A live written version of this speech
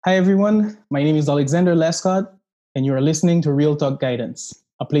Hi, everyone. My name is Alexander Lescott, and you are listening to Real Talk Guidance,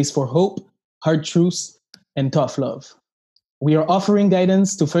 a place for hope, hard truths, and tough love. We are offering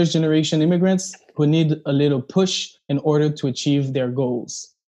guidance to first generation immigrants who need a little push in order to achieve their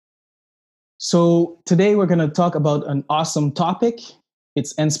goals. So, today we're going to talk about an awesome topic.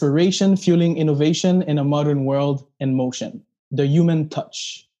 It's inspiration fueling innovation in a modern world in motion, the human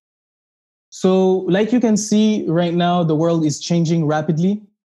touch. So, like you can see right now, the world is changing rapidly,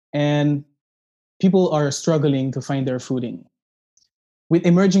 and people are struggling to find their footing. With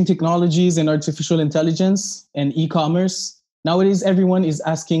emerging technologies and artificial intelligence and e commerce, nowadays everyone is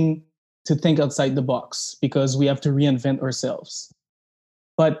asking to think outside the box because we have to reinvent ourselves.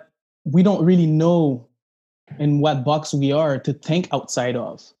 But we don't really know in what box we are to think outside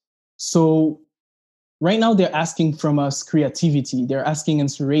of. So, right now, they're asking from us creativity, they're asking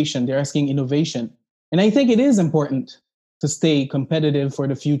inspiration, they're asking innovation. And I think it is important to stay competitive for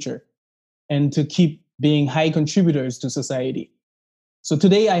the future and to keep being high contributors to society. So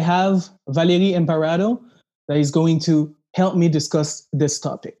today I have Valerie Emparado that is going to help me discuss this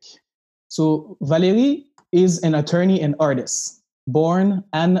topic. So Valerie is an attorney and artist, born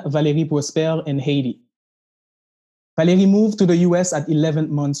Anne Valérie Prosper in Haiti. Valerie moved to the US at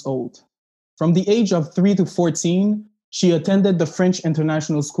 11 months old. From the age of 3 to 14, she attended the French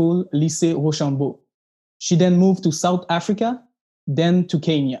international school Lycée Rochambeau. She then moved to South Africa, then to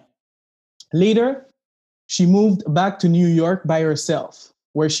Kenya. Later, she moved back to New York by herself,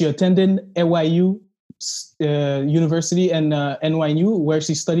 where she attended NYU University and NYU, where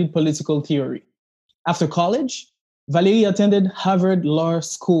she studied political theory. After college, Valerie attended Harvard Law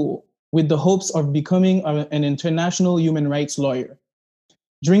School with the hopes of becoming an international human rights lawyer.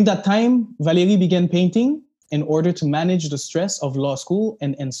 During that time, Valerie began painting in order to manage the stress of law school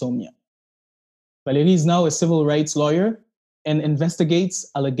and insomnia. Valerie is now a civil rights lawyer and investigates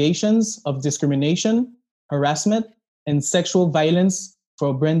allegations of discrimination, harassment, and sexual violence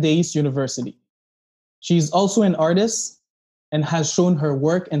for Brandeis University. She is also an artist and has shown her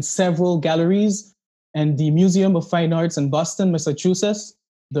work in several galleries and the Museum of Fine Arts in Boston, Massachusetts,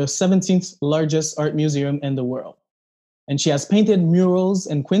 the 17th largest art museum in the world. And she has painted murals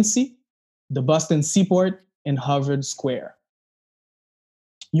in Quincy, the Boston Seaport, and Harvard Square.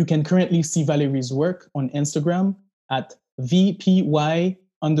 You can currently see Valerie's work on Instagram at VPY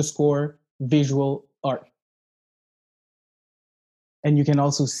underscore visual art. And you can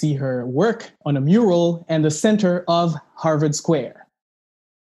also see her work on a mural in the center of Harvard Square.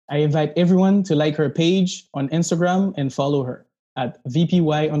 I invite everyone to like her page on Instagram and follow her at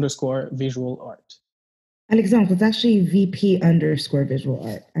VPY underscore visual art. Alexandre, it's actually VP underscore visual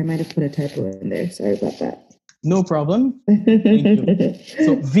art. I might have put a typo in there. Sorry about that. No problem. Thank you.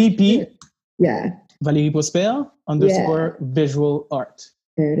 So VP, yeah, Valérie Prosper underscore visual art.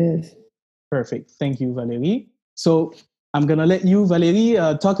 There it is. Perfect. Thank you, Valerie. So I'm going to let you, Valerie,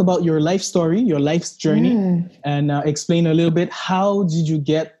 talk about your life story, your life's journey, and explain a little bit how did you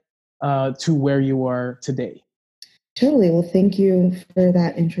get to where you are today? Totally. Well, thank you for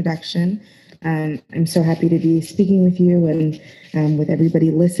that introduction. I'm so happy to be speaking with you and with everybody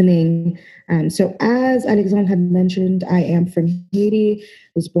listening. So as Alexandre had mentioned, I am from Haiti,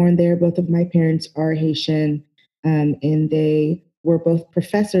 was born there. Both of my parents are Haitian, and they were both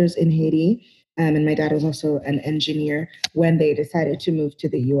professors in Haiti. And my dad was also an engineer when they decided to move to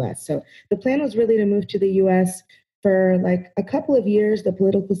the US. So the plan was really to move to the US. For like a couple of years, the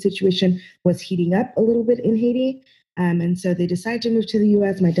political situation was heating up a little bit in Haiti. And so they decided to move to the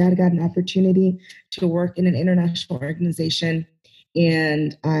US. My dad got an opportunity to work in an international organization.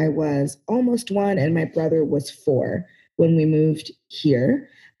 And I was almost one, and my brother was 4 when we moved here.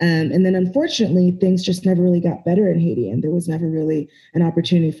 And then unfortunately, things just never really got better in Haiti. And there was never really an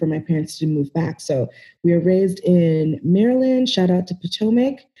opportunity for my parents to move back. So we were raised in Maryland, shout out to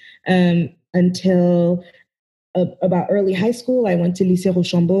Potomac, until about early high school. I went to Lycée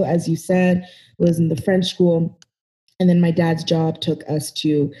Rochambeau, as you said, was in the French school. And then my dad's job took us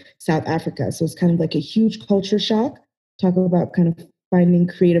to South Africa. So it's kind of like a huge culture shock. Talk about kind of finding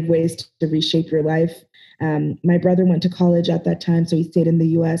creative ways to reshape your life. My brother went to college at that time, so he stayed in the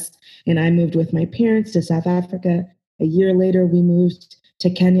US, and I moved with my parents to South Africa. A year later, we moved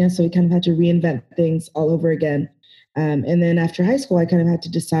to Kenya, so we kind of had to reinvent things all over again. And then after high school, I kind of had to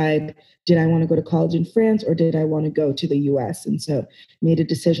decide, did I want to go to college in France or did I want to go to the US? And so made a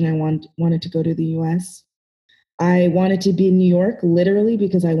decision I wanted to go to the US. I wanted to be in New York literally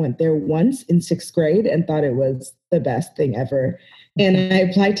because I went there once in 6th grade and thought it was the best thing ever. And I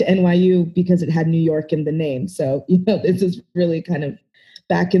applied to NYU because it had New York in the name. So, this is really kind of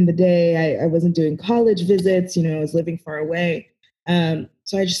back in the day. I wasn't doing college visits, I was living far away.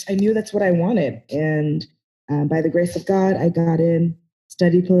 So I knew that's what I wanted. And by the grace of God, I got in,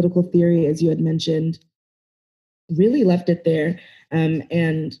 studied political theory, as you had mentioned, really loved it there.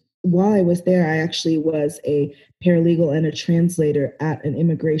 And while I was there, I actually was a paralegal and a translator at an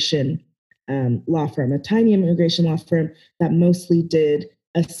immigration law firm, a tiny immigration law firm that mostly did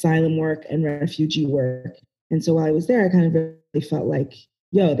asylum work and refugee work. And so while I was there, I kind of really felt like,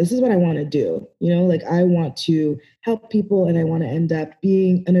 yo, this is what I want to do. Like I want to help people and I want to end up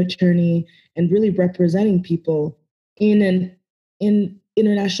being an attorney and really representing people in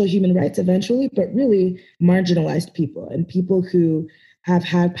international human rights eventually, but really marginalized people and people who have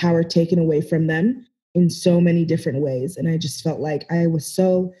had power taken away from them in so many different ways. And I just felt like I was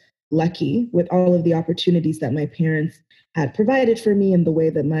so lucky with all of the opportunities that my parents had provided for me and the way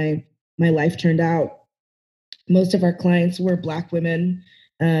that my life turned out. Most of our clients were Black women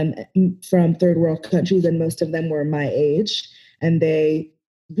from third world countries, and most of them were my age. And they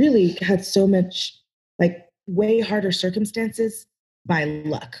really had so much, like, way harder circumstances by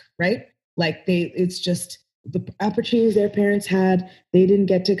luck, right? Like it's just the opportunities their parents had. They didn't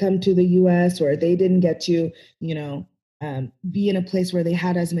get to come to the US, or they didn't get to, be in a place where they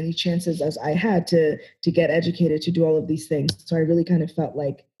had as many chances as I had to get educated, to do all of these things. So I really kind of felt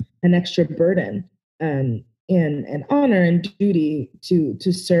like an extra burden and an honor and duty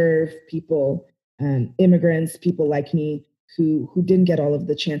to serve people, immigrants, people like me who didn't get all of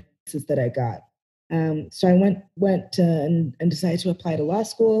the chances that I got. So I went and decided to apply to law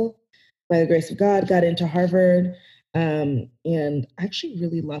school. By the grace of God, got into Harvard, and I actually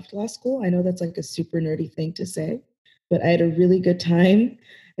really loved law school. I know that's like a super nerdy thing to say, but I had a really good time.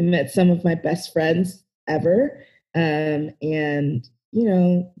 I met some of my best friends ever, and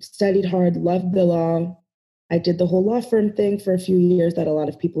studied hard, loved the law. I did the whole law firm thing for a few years that a lot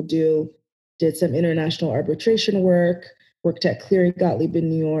of people do. Did some international arbitration work. Worked at Cleary Gottlieb in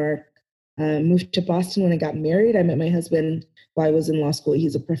New York. Moved to Boston when I got married. I met my husband while I was in law school.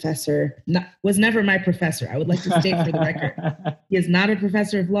 He's a professor. Was never my professor. I would like to state for the record. He is not a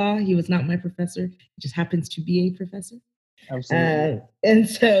professor of law. He was not my professor. He just happens to be a professor. Absolutely. And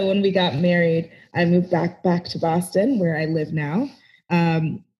so when we got married, I moved back to Boston, where I live now.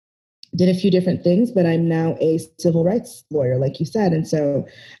 Did a few different things, but I'm now a civil rights lawyer, like you said. And so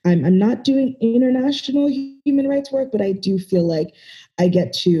I'm not doing international human rights work, but I do feel like I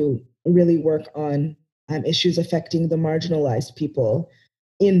get to really work on issues affecting the marginalized people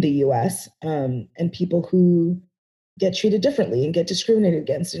in the US, and people who get treated differently and get discriminated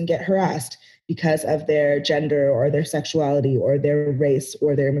against and get harassed because of their gender or their sexuality or their race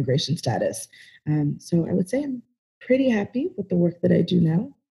or their immigration status. So I would say I'm pretty happy with the work that I do now.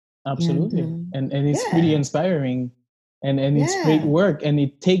 Absolutely. And it's really inspiring, and it's great work, and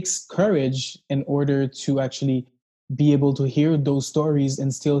it takes courage in order to actually be able to hear those stories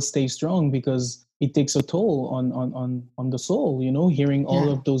and still stay strong, because it takes a toll on the soul, hearing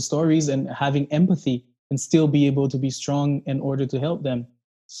all of those stories and having empathy and still be able to be strong in order to help them.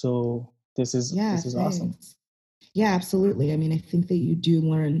 So this is awesome. Yeah, absolutely. I mean, I think that you do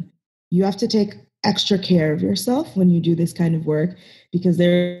learn, you have to take extra care of yourself when you do this kind of work, because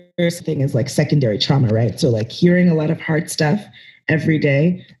there's a thing is like secondary trauma, right? So like hearing a lot of hard stuff every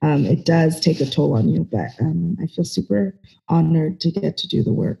day, it does take a toll on you, but I feel super honored to get to do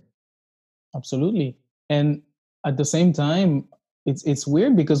the work. Absolutely. And at the same time, it's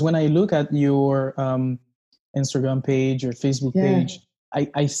weird, because when I look at your Instagram page or Facebook page,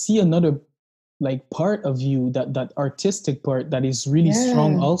 I see another like part of you, that artistic part that is really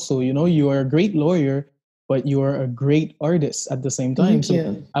strong also. You are a great lawyer, but you are a great artist at the same time. Thank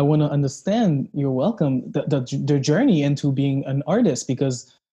you. I want to understand, you're welcome, the journey into being an artist,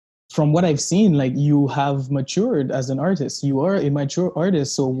 because from what I've seen, like, you have matured as an artist. You are a mature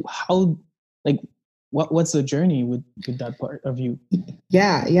artist. So how, like, what's the journey with that part of you?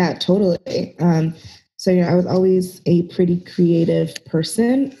 Yeah, totally. So, I was always a pretty creative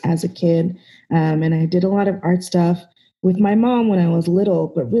person as a kid. And I did a lot of art stuff with my mom when I was little,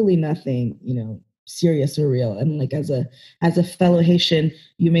 but really nothing, serious or real. And like, as a fellow Haitian,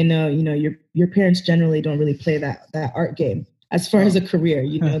 you may know, your parents generally don't really play that art game as far as a career.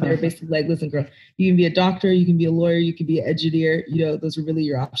 They're basically like, listen, girl, you can be a doctor, you can be a lawyer, you can be an engineer. Those are really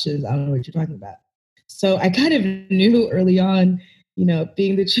your options. I don't know what you're talking about. So I kind of knew early on,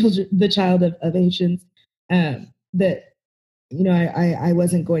 being the child of Haitians, that, I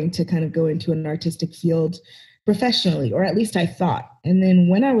wasn't going to kind of go into an artistic field professionally, or at least I thought. And then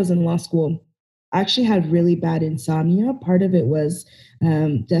when I was in law school, I actually had really bad insomnia. Part of it was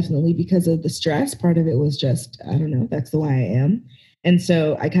definitely because of the stress. Part of it was just, I don't know, that's the way I am. And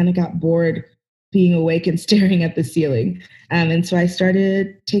so I kind of got bored being awake and staring at the ceiling. And so I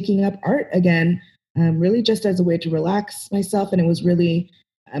started taking up art again, really just as a way to relax myself. And it was really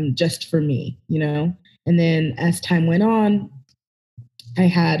just for me, you know? And then as time went on, I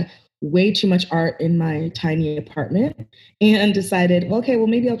had way too much art in my tiny apartment and decided, okay, well,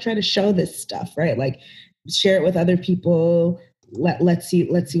 maybe I'll try to show this stuff, right? Like share it with other people. Let's see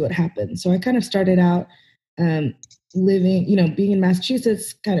what happens. So I kind of started out living, being in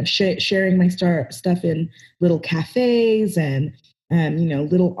Massachusetts, kind of sharing my stuff in little cafes and,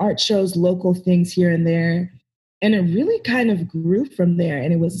 little art shows, local things here and there. And it really kind of grew from there.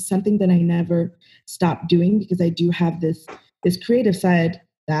 And it was something that I never stopped doing because I do have this creative side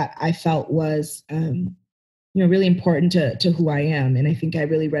that I felt was, really important to who I am. And I think I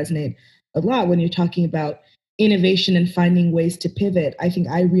really resonate a lot when you're talking about innovation and finding ways to pivot. I think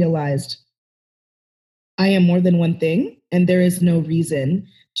I realized I am more than one thing, and there is no reason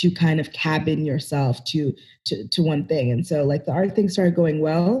to kind of cabin yourself to one thing. And so like the art thing started going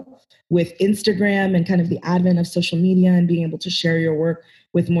well with Instagram and kind of the advent of social media and being able to share your work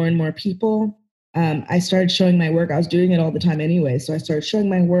with more and more people. I started showing my work. I was doing it all the time anyway. So I started showing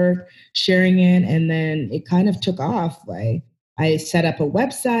my work, sharing it, and then it kind of took off. I set up a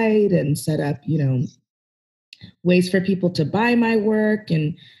website and set up, ways for people to buy my work.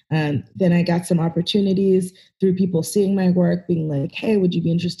 And then I got some opportunities through people seeing my work, being like, hey, would you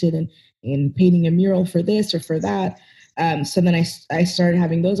be interested in painting a mural for this or for that? So then I started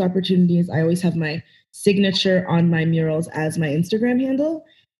having those opportunities. I always have my signature on my murals as my Instagram handle.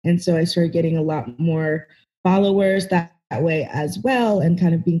 And so I started getting a lot more followers that way as well, and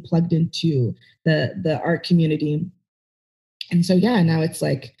kind of being plugged into the art community. And so, yeah, now it's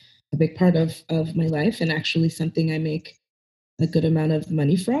like a big part of my life and actually something I make a good amount of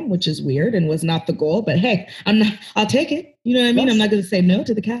money from, which is weird and was not the goal, but hey, I'll take it. You know what I mean? Yes. I'm not going to say no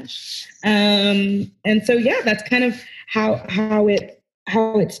to the cash. And so, yeah, that's kind of how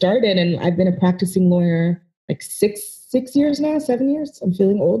it started. And I've been a practicing lawyer like 6 years now, 7 years. I'm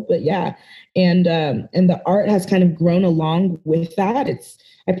feeling old, but yeah. And the art has kind of grown along with that.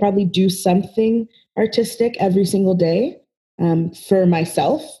 I probably do something artistic every single day for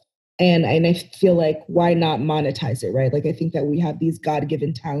myself. And I feel like, why not monetize it, right? Like, I think that we have these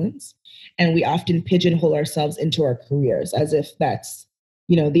God-given talents and we often pigeonhole ourselves into our careers as if that's,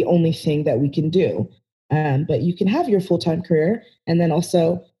 the only thing that we can do. But you can have your full-time career and then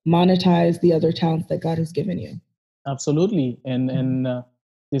also monetize the other talents that God has given you. Absolutely. And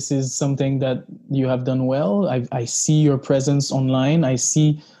this is something that you have done well. I see your presence online. I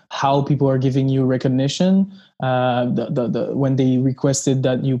see how people are giving you recognition. When they requested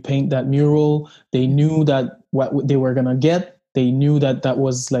that you paint that mural, they knew that what they were gonna get. They knew that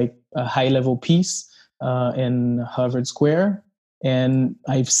was like a high level piece in Harvard Square. And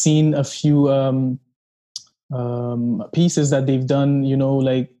I've seen a few pieces that they've done,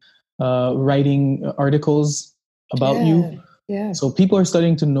 like writing articles about you. Yeah. So people are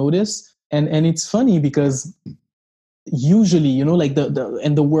starting to notice. And it's funny because usually, like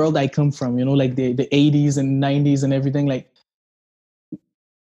the world I come from, like the 80s and 90s and everything, like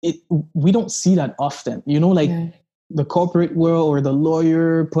we don't see that often, the corporate world or the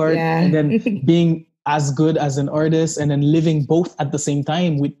lawyer part, and then being as good as an artist and then living both at the same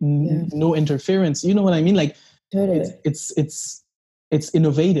time with no interference. You know what I mean? Like totally. It's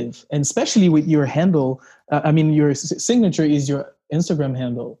innovative, and especially with your handle. Your signature is your Instagram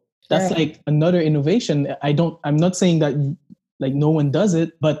handle. That's like another innovation. I'm not saying that like no one does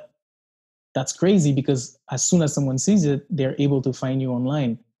it, but that's crazy because as soon as someone sees it, they're able to find you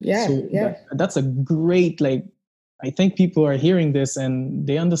online. That's a great, like, I think people are hearing this and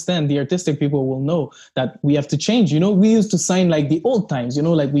they understand. The artistic people will know that we have to change. We used to sign like the old times,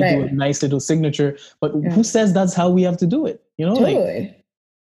 like we do a nice little signature, but who says that's how we have to do it? Totally. Like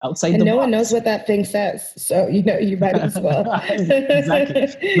outside and the no box. one knows what that thing says. So, you might as well.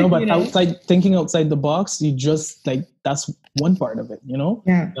 Exactly. No, but thinking outside the box, you just like, that's one part of it,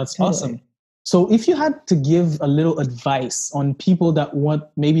 Yeah. That's totally. awesome. So if you had to give a little advice on people that want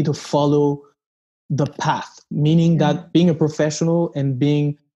maybe to follow the path, meaning that being a professional and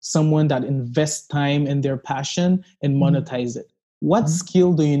being someone that invests time in their passion and monetize it, what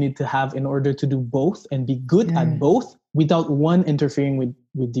skill do you need to have in order to do both and be good at both without one interfering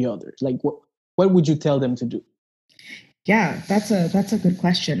with the other? Like what would you tell them to do? Yeah, that's a good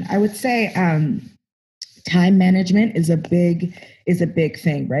question. I would say time management is a big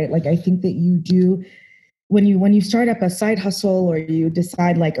thing, right? Like I think that you do when you start up a side hustle or you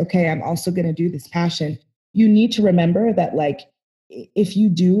decide like, okay, I'm also going to do this passion, you need to remember that like if you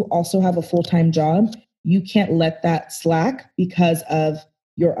do also have a full-time job, you can't let that slack because of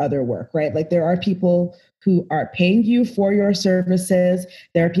your other work, right? Like there are people who are paying you for your services.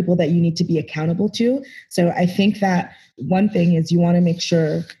 There are people that you need to be accountable to. So I think that one thing is you want to make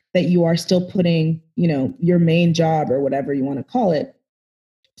sure that you are still putting, your main job or whatever you want to call it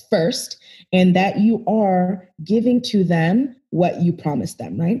first, and that you are giving to them what you promised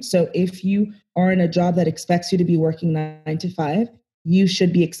them, right? So if you are in a job that expects you to be working 9 to 5, you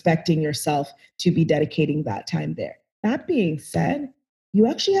should be expecting yourself to be dedicating that time there. That being said, you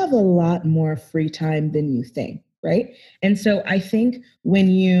actually have a lot more free time than you think, right? And so I think when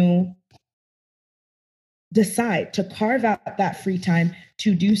you decide to carve out that free time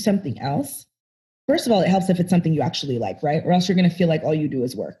to do something else, first of all, it helps if it's something you actually like, right? Or else you're going to feel like all you do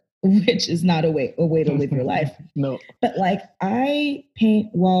is work, which is not a way to live your life. No. But like I paint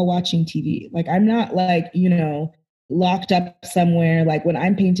while watching TV. Like I'm not like, locked up somewhere. Like when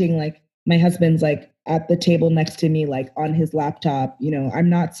I'm painting, like my husband's like at the table next to me, like on his laptop, I'm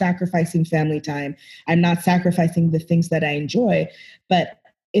not sacrificing family time. I'm not sacrificing the things that I enjoy. But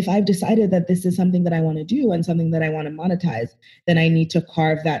if I've decided that this is something that I want to do and something that I want to monetize, then I need to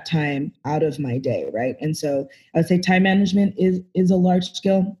carve that time out of my day, right? And so I would say time management is a large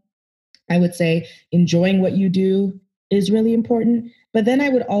skill. I would say enjoying what you do is really important. But then I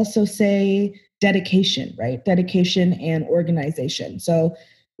would also say dedication, right? Dedication and organization. So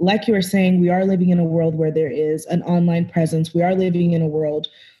like you were saying, we are living in a world where there is an online presence. We are living in a world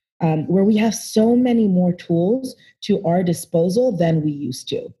where we have so many more tools to our disposal than we used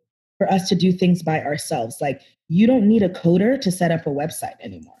to for us to do things by ourselves. Like you don't need a coder to set up a website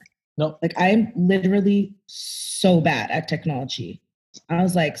anymore. No. Like I'm literally so bad at technology. I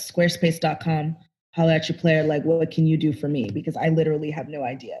was like, squarespace.com, holla at your player, like, what can you do for me? Because I literally have no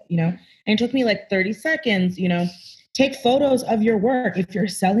idea, And it took me like 30 seconds, take photos of your work. If you're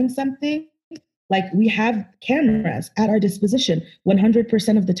selling something, like we have cameras at our disposition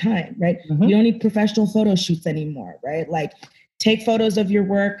 100% of the time, right? Mm-hmm. You don't need professional photo shoots anymore, right? Like take photos of your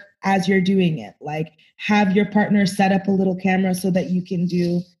work as you're doing it. Like have your partner set up a little camera so that you can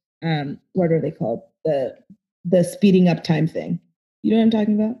do, what are they called? The speeding up time thing. You know what I'm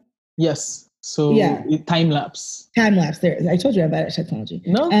talking about? Yes. So yeah. Time lapse. Time lapse. There, I told you I'm bad at technology.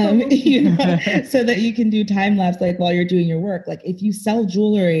 No. So that you can do time lapse like while you're doing your work. Like if you sell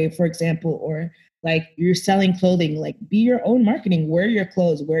jewelry, for example, or like you're selling clothing, like be your own marketing. Wear your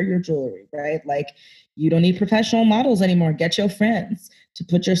clothes, wear your jewelry, right? Like you don't need professional models anymore. Get your friends to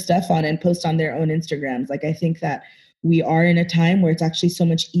put your stuff on and post on their own Instagrams. Like I think that we are in a time where it's actually so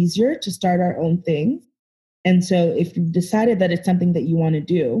much easier to start our own things. And so if you've decided that it's something that you want to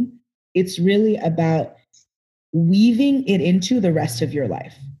do, it's really about weaving it into the rest of your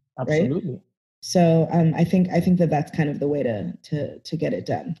life. Absolutely. Right? So I think that that's kind of the way to get it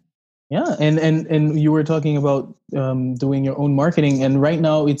done. Yeah, and you were talking about doing your own marketing, and right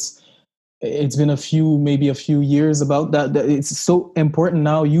now it's been a few years about that. It's so important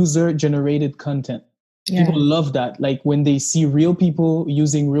now. User generated content. Yeah. People love that. Like when they see real people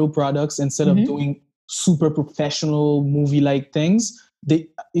using real products instead of doing super professional movie-like things.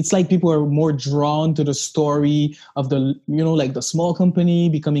 It's like people are more drawn to the story of the, like the small company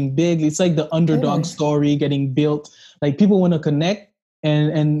becoming big. It's like the underdog story getting built. Like people want to connect.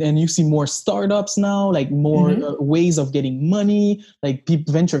 And you see more startups now, like more ways of getting money, like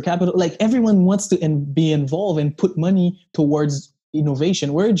venture capital, like everyone wants to be involved and put money towards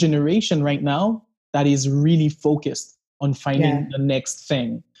innovation. We're a generation right now that is really focused on finding the next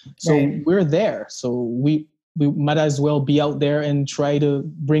thing. So we're there. So we might as well be out there and try to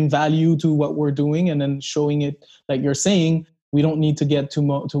bring value to what we're doing, and then showing it, like you're saying. We don't need to get too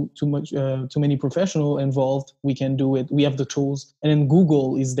many professional involved. We can do it. We have the tools, and then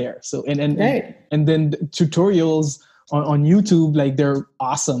Google is there. So and then the tutorials on YouTube, like they're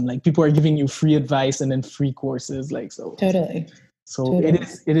awesome. Like people are giving you free advice and then free courses. Like so. Totally. So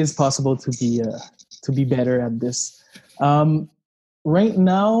it is possible to be better at this. Right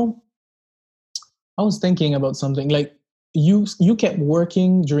now, I was thinking about something like. You kept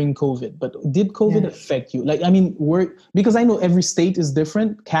working during COVID, but did COVID affect you? Like, I mean, because I know every state is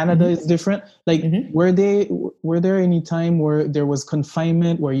different. Canada is different. Like, were there any time where there was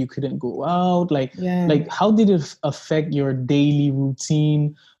confinement where you couldn't go out? Like how did it affect your daily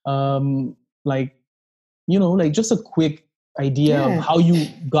routine? Like just a quick idea of how you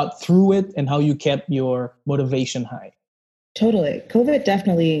got through it and how you kept your motivation high. Totally. COVID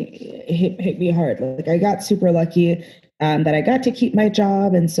definitely hit me hard. Like I got super lucky that I got to keep my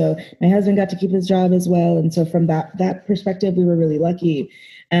job. And so my husband got to keep his job as well. And so from that perspective, we were really lucky.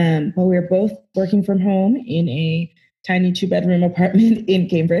 But we were both working from home in a tiny 2-bedroom apartment in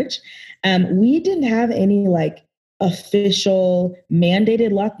Cambridge. We didn't have any like official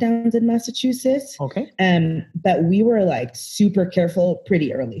mandated lockdowns in Massachusetts. Okay. But we were like super careful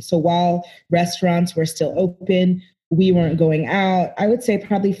pretty early. So while restaurants were still open, we weren't going out. I would say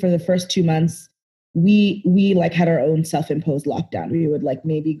probably for the first 2 months, we like had our own self-imposed lockdown. We would like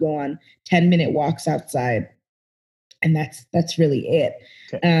maybe go on 10-minute walks outside, and that's really it.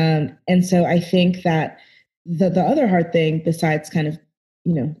 Okay. And so I think that the other hard thing, besides kind of,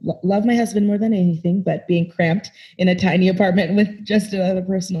 love my husband more than anything, but being cramped in a tiny apartment with just another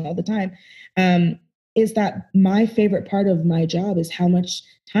person all the time, is that my favorite part of my job is how much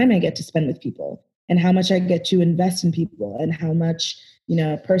time I get to spend with people and how much I get to invest in people and how much,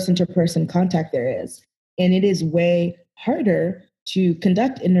 person to person contact there is. And it is way harder to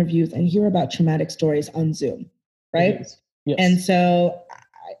conduct interviews and hear about traumatic stories on Zoom, right? Yes. And so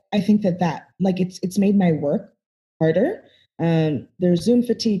I think that like it's made my work harder. There's Zoom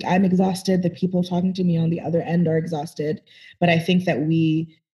fatigue. I'm exhausted. The people talking to me on the other end are exhausted. But I think that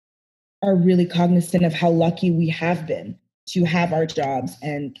we are really cognizant of how lucky we have been to have our jobs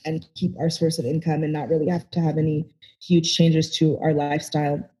and keep our source of income and not really have to have any huge changes to our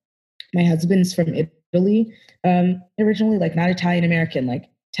lifestyle. My husband's from Italy, originally, like not Italian American, like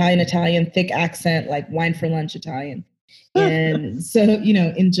Italian, thick accent, like wine for lunch Italian. And so,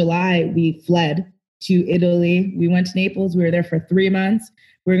 in July, we fled to Italy. We went to Naples. We were there for 3 months.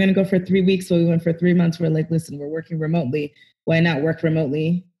 We were going to go for 3 weeks. So we went for 3 months. We're like, listen, we're working remotely. Why not work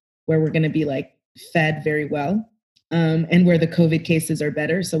remotely where we're going to be like fed very well, and where the COVID cases are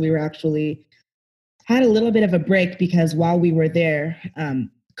better? So we were actually had a little bit of a break because while we were there,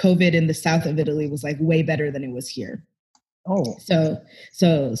 COVID in the south of Italy was like way better than it was here. Oh, so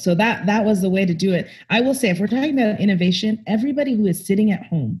that was the way to do it. I will say, if we're talking about innovation, everybody who is sitting at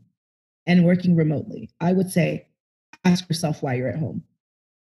home and working remotely, I would say, ask yourself why you're at home.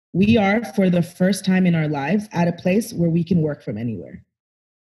 We are, for the first time in our lives, at a place where we can work from anywhere.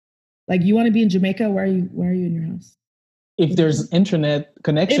 Like, you want to be in Jamaica? Where are you in your house? If there's internet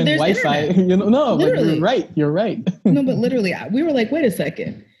connection, Wi-Fi, internet. No, literally. But you're right. No, but literally, we were like, wait a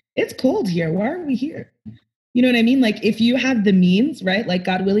second, it's cold here. Why are we here? You know what I mean? Like, if you have the means, right? Like,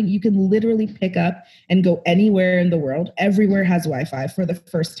 God willing, you can literally pick up and go anywhere in the world. Everywhere has Wi-Fi for the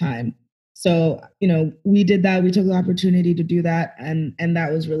first time. So, we did that. We took the opportunity to do that. And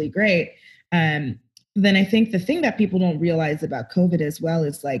that was really great. Then I think the thing that people don't realize about COVID as well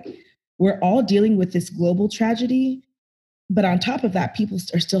is like, we're all dealing with this global tragedy. But on top of that, people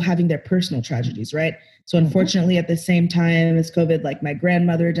are still having their personal tragedies, right? So unfortunately, at the same time as COVID, like my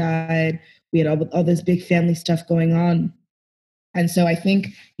grandmother died, we had all this big family stuff going on. And so I think,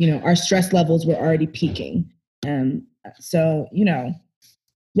 our stress levels were already peaking. So,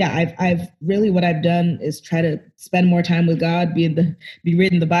 I've really, what I've done is try to spend more time with God, be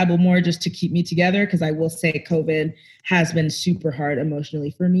reading the Bible more just to keep me together. Cause I will say COVID has been super hard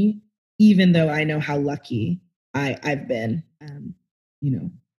emotionally for me, even though I know how lucky I've been,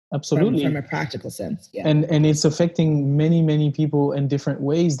 Absolutely. From a practical sense. Yeah. And it's affecting many, many people in different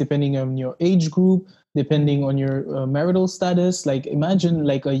ways, depending on your age group, depending on your marital status. Like, imagine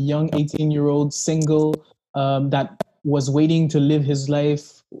like a young 18-year-old single that was waiting to live his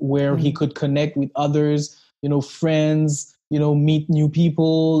life where he could connect with others, friends, meet new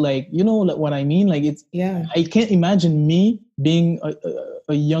people. Like, like what I mean? Like, I can't imagine me being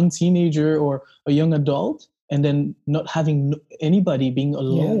a young teenager or a young adult and then not having anybody, being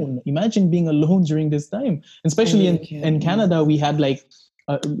alone. Yeah. Imagine being alone during this time. Especially in Canada, we had like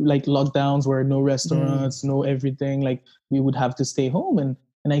lockdowns where no restaurants, no everything. Like, we would have to stay home, and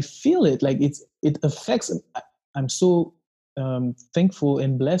I feel it. Like, it affects. I'm so thankful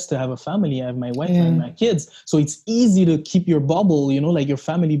and blessed to have a family. I have my wife and my kids, so it's easy to keep your bubble, like your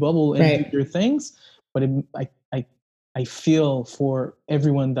family bubble, and do your things. But I feel for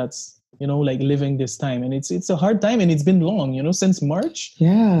everyone that's like living this time, and it's a hard time, and it's been long, since March.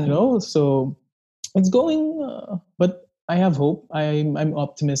 So it's going, but I have hope. I'm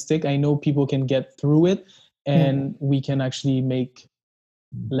optimistic. I know people can get through it, and we can actually make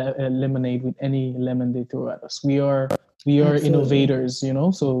lemonade with any lemon they throw at us. We are Absolutely. Innovators,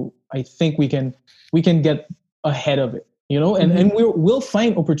 so I think we can get ahead of it, and we'll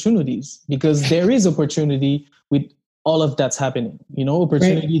find opportunities, because there is opportunity with all of that's happening,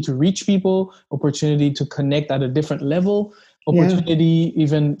 opportunity to reach people, opportunity to connect at a different level, opportunity,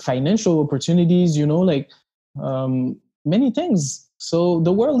 even financial opportunities, many things. So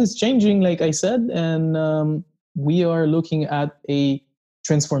the world is changing, like I said, and we are looking at a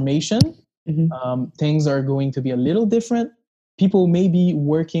transformation. Things are going to be a little different. People may be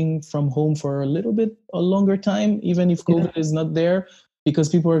working from home for a little bit a longer time, even if COVID is not there. because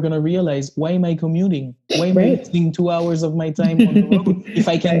people are going to realize, why am I commuting? Why am I Right. wasting 2 hours of my time on the road if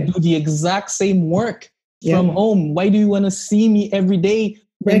I can Right. do the exact same work from Yeah. home? Why do you want to see me every day in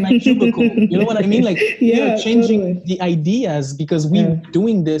Right. my cubicle? You know what I mean? Like, we are Yeah, changing totally. the ideas because we Yeah. were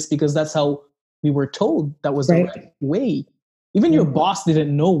doing this because that's how we were told that was the Right. right way. Even your Yeah. boss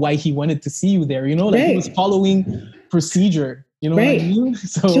didn't know why he wanted to see you there. You know, like he was Right. following procedure. You know what I Right. mean?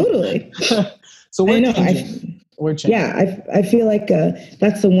 So, Totally. so I we're know. changing. We're changing. Yeah, I feel like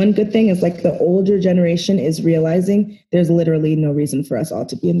that's the one good thing is like the older generation is realizing there's literally no reason for us all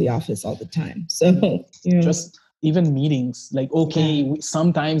to be in the office all the time. So, Just even meetings, like, okay, Yeah.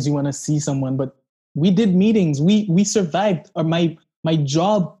 sometimes you want to see someone, but we did meetings. We survived. Or my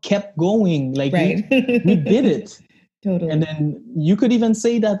job kept going. Like Right. we did it. And Totally. then you could even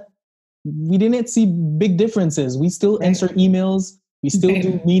say that we didn't see big differences. We still answer Right. emails. We still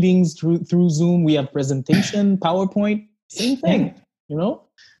do Right. meetings through Zoom. We have presentation, PowerPoint, same Yeah. thing, you know?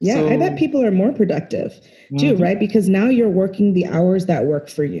 Yeah, I bet So, people are more productive too, mhm, right? Because now you're working the hours that work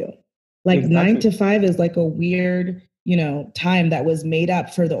for you. Like nine exactly. to five is like a weird, time that was made up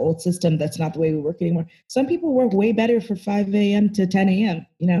for the old system. That's not the way we work anymore. Some people work way better for 5 a.m. to 10 a.m.,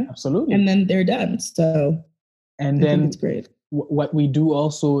 Absolutely. and then they're done. So And I think then it's great. what we do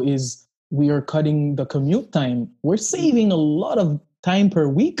also is we are cutting the commute time. We're saving a lot of time per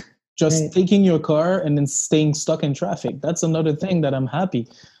week just Right. taking your car and then staying stuck in traffic. That's another thing that I'm happy.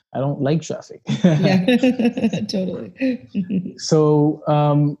 I don't like traffic. Yeah, totally. So,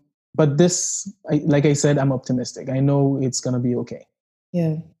 but this, like I said, I'm optimistic. I know it's going to be okay.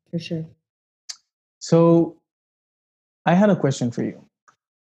 Yeah, for sure. So, I had a question for you.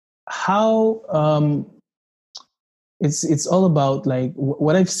 How it's all about like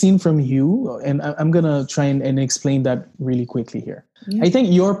what I've seen from you, and I'm gonna try and explain that really quickly here. Yeah. I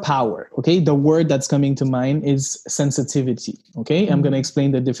think your power, okay, the word that's coming to mind is sensitivity. Okay, I'm gonna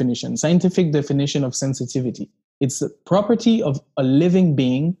explain the definition, scientific definition of sensitivity. It's the property of a living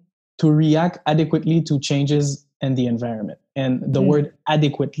being to react adequately to changes in the environment, and the word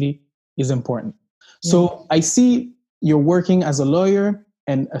adequately is important. So I see you're working as a lawyer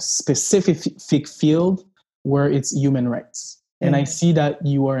in a specific field where it's human rights. And I see that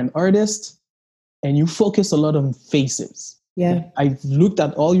you are an artist and you focus a lot on faces. Yeah. I've looked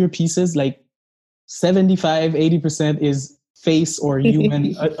at all your pieces, like 75, 80% is face or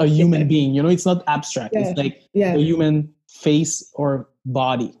human, a human being. You know, it's not abstract. It's like Yeah. a human face or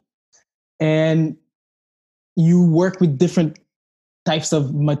body. And you work with different types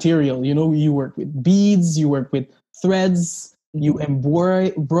of material. You know, you work with beads, you work with threads, you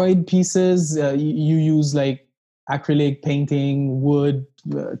embroider pieces, you use like acrylic painting, wood,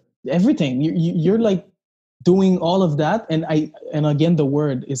 everything. You're like doing all of that. And again, the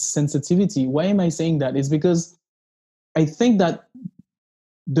word is sensitivity. Why am I saying that? It's because I think that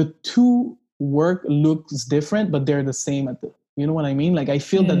the two work looks different, but they're the same at the, you know what I mean? Like I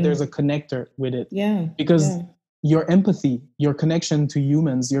feel that there's a connector with it. Yeah. Because your empathy, your connection to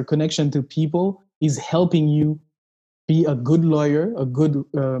humans, your connection to people is helping you be a good lawyer, a good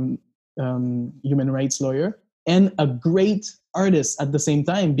human rights lawyer, and a great artist at the same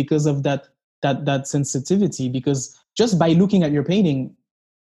time because of that sensitivity. Because just by looking at your painting,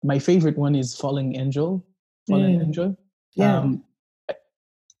 my favorite one is Fallen Angel. Yeah.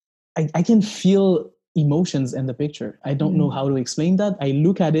 I can feel emotions in the picture. I don't know how to explain that. I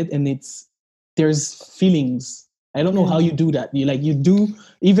look at it and there's feelings. I don't know how you do that. You do,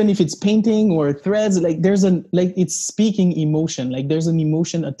 even if it's painting or threads, like it's speaking emotion. Like there's an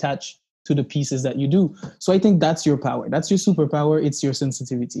emotion attached to the pieces that you do. So I think that's your power. That's your superpower. It's your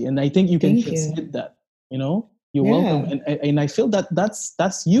sensitivity. And I think you can transmit that, you're welcome. And I feel that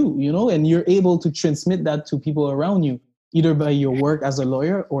that's you, and you're able to transmit that to people around you, either by your work as a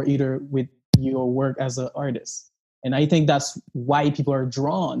lawyer or either with your work as an artist. And I think that's why people are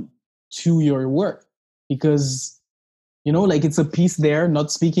drawn to your work, because like it's a piece there,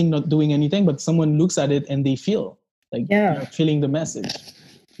 not speaking, not doing anything, but someone looks at it and they feel like they're feeling the message.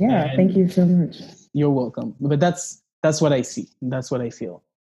 Yeah. Thank you so much. You're welcome. But that's what I see. That's what I feel.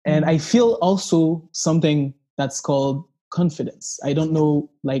 And I feel also something that's called confidence. I don't know,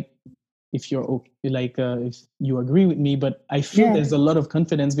 like, if you're okay, like if you agree with me, but I feel there's a lot of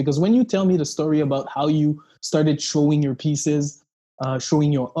confidence, because when you tell me the story about how you started showing your pieces,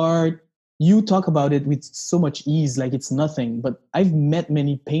 showing your art, you talk about it with so much ease, like it's nothing. But I've met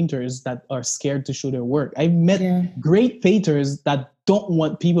many painters that are scared to show their work. I've met great painters that don't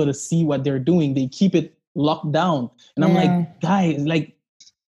want people to see what they're doing. They keep it locked down. And I'm like, guys, like,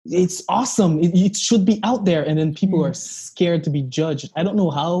 it's awesome. It should be out there. And then people are scared to be judged. I don't know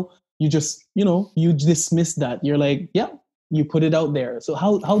how you just, you dismiss that. You're like, yeah, you put it out there. So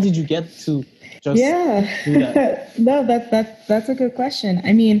how did you get to just do that? No, that's a good question.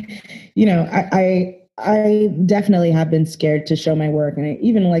 I mean, I definitely have been scared to show my work, and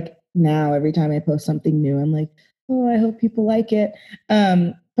even like now, every time I post something new, I'm like, oh, I hope people like it.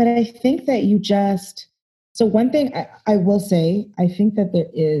 But I think that so one thing I will say, I think that there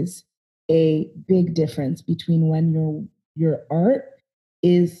is a big difference between when your art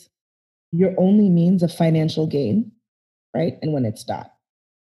is your only means of financial gain, right? And when it's not.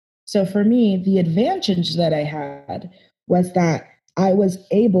 So for me, the advantage that I had was that I was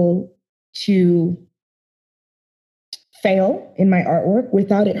able to fail in my artwork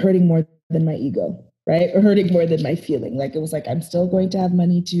without it hurting more than my ego, right? Or hurting more than my feeling. Like it was like, I'm still going to have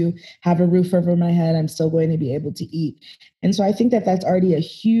money to have a roof over my head. I'm still going to be able to eat. And so I think that that's already a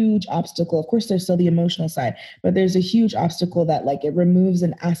huge obstacle. Of course, there's still the emotional side, but there's a huge obstacle that like it removes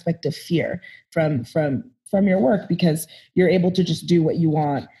an aspect of fear from your work, because you're able to just do what you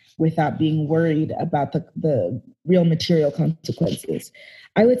want without being worried about the real material consequences.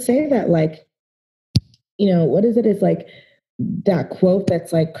 I would say that like, what is it? It's like that quote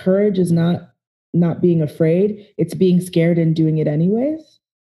that's like, courage is not being afraid, it's being scared and doing it anyways.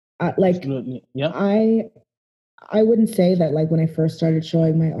 Absolutely. Yeah. I wouldn't say that like when I first started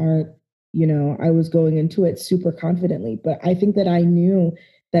showing my art, I was going into it super confidently, but I think that I knew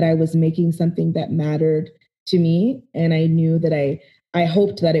that I was making something that mattered to me. And I knew that I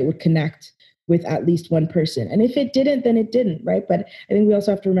hoped that it would connect with at least one person. And if it didn't, then it didn't, right? But I think we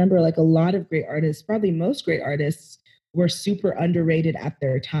also have to remember like a lot of great artists, probably most great artists, were super underrated at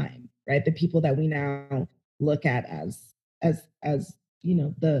their time, right? The people that we now look at as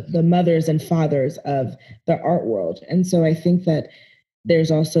the mothers and fathers of the art world. And so I think that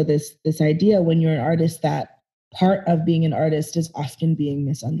there's also this idea when you're an artist that part of being an artist is often being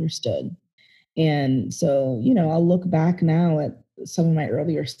misunderstood. And so, I'll look back now at some of my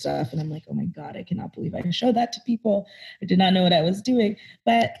earlier stuff and I'm like, oh my God, I cannot believe I showed that to people. I did not know what I was doing.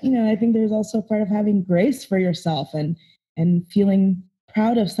 But, I think there's also part of having grace for yourself and feeling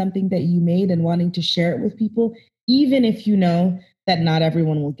proud of something that you made and wanting to share it with people, even if you know that not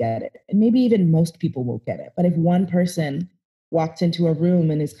everyone will get it. And maybe even most people won't get it. But if one person walks into a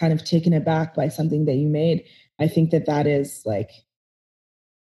room and is kind of taken aback by something that you made, I think that that is like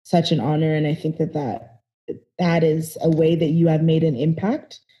such an honor. And I think that is a way that you have made an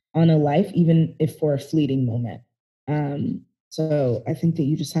impact on a life, even if for a fleeting moment. So I think that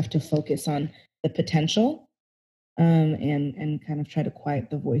you just have to focus on the potential, and kind of try to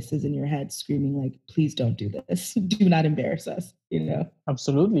quiet the voices in your head screaming like, please don't do this. Do not embarrass us,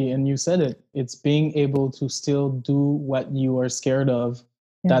 Absolutely. And you said it. It's being able to still do what you are scared of.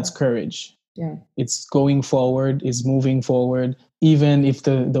 Yeah. That's courage. Yeah. It's going forward, it's moving forward, even if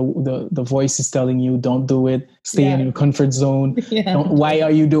the voice is telling you don't do it, stay in your comfort zone. Yeah. Why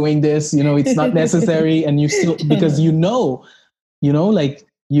are you doing this? It's not necessary. And you still, because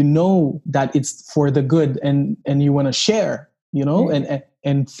that it's for the good and you want to share,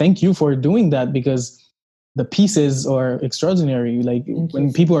 and thank you for doing that, because the pieces are extraordinary. Like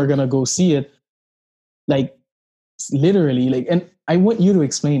when people are going to go see it, like literally, like, and I want you to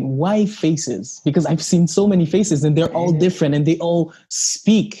explain why faces, because I've seen so many faces and they're all different and they all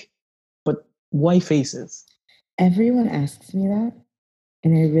speak, but why faces? Everyone asks me that.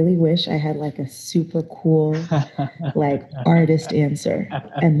 And I really wish I had like a super cool, like artist answer.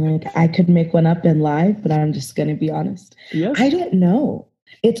 And like I could make one up in live, but I'm just going to be honest. Yes. I don't know.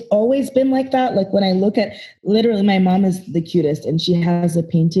 It's always been like that. Like when I look at, literally my mom is the cutest and she has a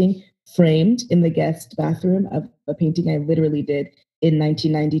painting framed in the guest bathroom of a painting I literally did in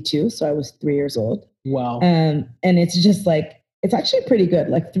 1992. So I was 3 years old. Wow. And it's just like, it's actually pretty good.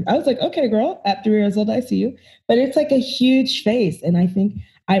 Like I was like, okay, girl, at 3 years old, I see you. But it's like a huge face. And I think,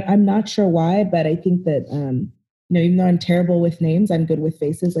 I'm not sure why, but I think that, even though I'm terrible with names, I'm good with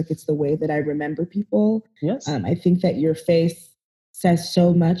faces. Like it's the way that I remember people. Yes. I think that your face says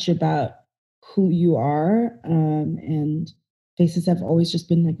so much about who you are. And faces have always just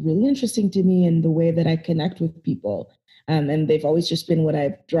been like really interesting to me in the way that I connect with people. And they've always just been what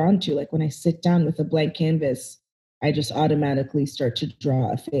I've drawn to. Like when I sit down with a blank canvas, I just automatically start to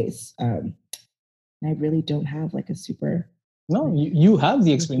draw a face. And I really don't have like a super... No, you have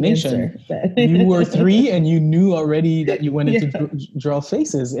the explanation. You were 3 and you knew already that you wanted to draw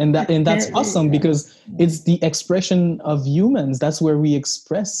faces. And that's awesome because it's the expression of humans. That's where we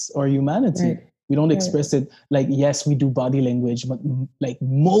express our humanity. Right. We don't express it like, yes, we do body language, but like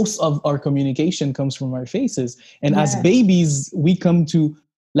most of our communication comes from our faces. And as babies, we come to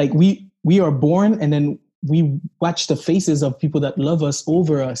like, we are born and then we watch the faces of people that love us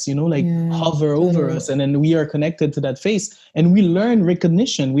over us, like hover over us. And then we are connected to that face and we learn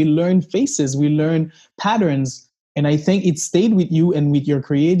recognition, we learn faces, we learn patterns. And I think it stayed with you, and with your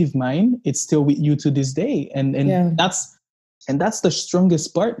creative mind, it's still with you to this day. And that's the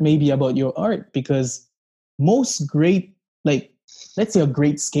strongest part maybe about your art, because most great, like, let's say a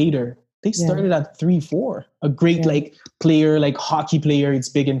great skater, they started at 3-4. A great like player, like hockey player, it's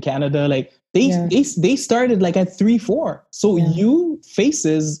big in Canada, like they started like at 3-4. So you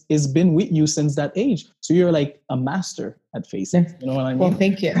faces has been with you since that age. So you're like a master at faces. You know what I mean? Well,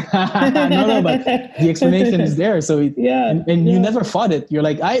 thank you. no, but the explanation is there. So and you never fought it. You're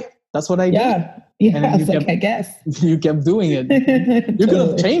like, that's what I do. Yeah, and I was like, I guess. You kept doing it. You could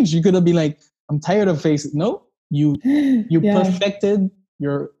have changed. You could have been like, I'm tired of faces. No, you perfected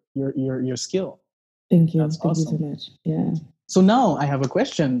your skill. Thank you. That's awesome. Thank you so much. Yeah. So now I have a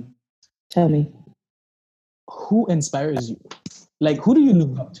question. Tell me. Who inspires you? Like, who do you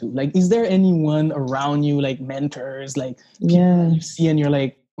look up to? Like, is there anyone around you, like mentors, like people you see and you're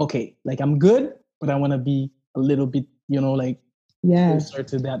like, okay, like I'm good, but I want to be a little bit, like closer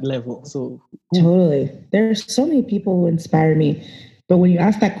to that level. So totally. There's so many people who inspire me. But when you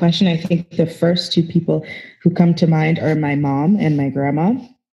ask that question, I think the first two people who come to mind are my mom and my grandma.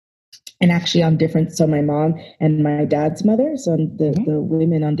 And actually so my mom and my dad's mother, so the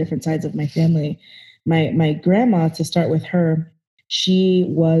women on different sides of my family. My grandma, to start with her, she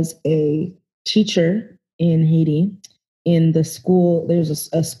was a teacher in Haiti in the school. There's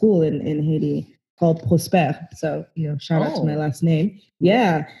a school in Haiti called Prosper. So, shout out to my last name.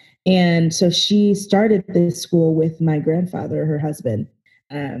 Yeah. And so she started this school with my grandfather, her husband.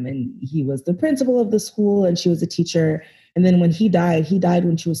 And he was the principal of the school and she was a teacher. And then when he died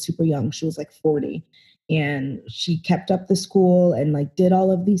when she was super young. She was like 40. And she kept up the school and like did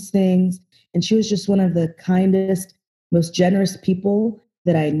all of these things. And she was just one of the kindest, most generous people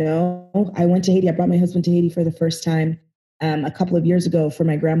that I know. I went to Haiti. I brought my husband to Haiti for the first time a couple of years ago for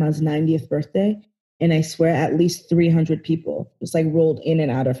my grandma's 90th birthday. And I swear at least 300 people just like rolled in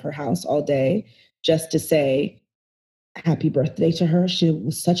and out of her house all day just to say happy birthday to her. She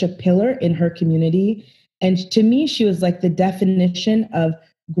was such a pillar in her community. And to me, she was like the definition of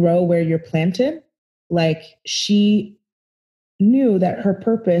grow where you're planted. Like she knew that her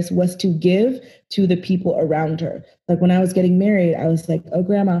purpose was to give to the people around her. Like when I was getting married, I was like, oh,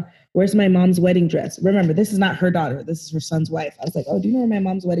 grandma, where's my mom's wedding dress? Remember, this is not her daughter. This is her son's wife. I was like, oh, do you know where my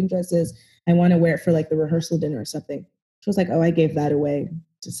mom's wedding dress is? I want to wear it for like the rehearsal dinner or something. She was like, oh, I gave that away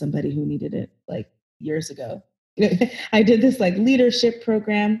to somebody who needed it like years ago. I did this like leadership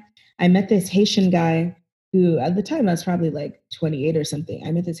program. I met this Haitian guy who at the time I was probably like 28 or something.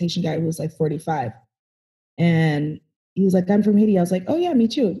 I met this Haitian guy who was like 45. And he was like, I'm from Haiti. I was like, oh yeah, me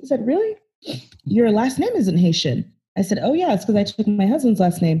too. He said, really? Your last name isn't Haitian. I said, oh yeah, it's because I took my husband's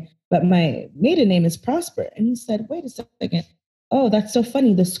last name, but my maiden name is Prosper. And he said, wait a second. Oh, that's so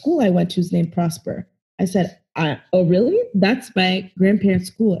funny. The school I went to is named Prosper. I said, oh really? That's my grandparents'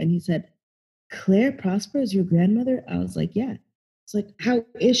 school. And he said, Claire Prosper is your grandmother? I was like, yeah. It's like, how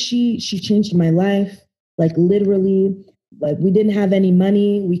is she? She changed my life. Like literally, like we didn't have any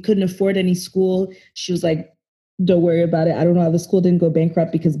money. We couldn't afford any school. She was like, don't worry about it. I don't know how the school didn't go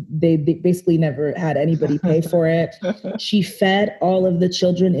bankrupt because they basically never had anybody pay for it. She fed all of the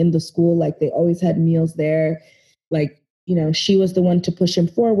children in the school. Like they always had meals there. Like, she was the one to push him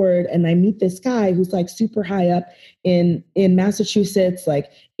forward. And I meet this guy who's like super high up in Massachusetts,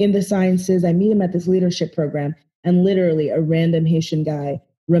 like in the sciences. I meet him at this leadership program and literally a random Haitian guy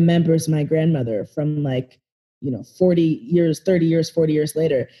remembers my grandmother from like, 40 years, 30 years, 40 years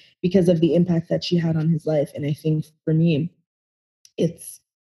later because of the impact that she had on his life. And I think for me, it's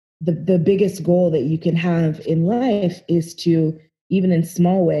the biggest goal that you can have in life is to, even in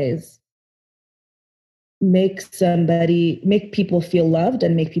small ways, make people feel loved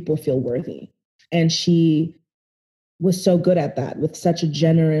and make people feel worthy. And she was so good at that with such a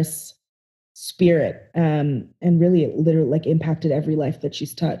generous spirit. And really it literally like impacted every life that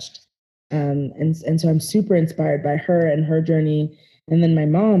she's touched. And so I'm super inspired by her and her journey. And then my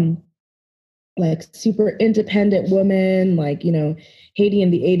mom, like super independent woman, like, Haiti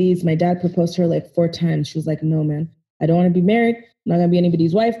in the 80s, my dad proposed to her like 4 times. She was like, no, man, I don't want to be married. I'm not going to be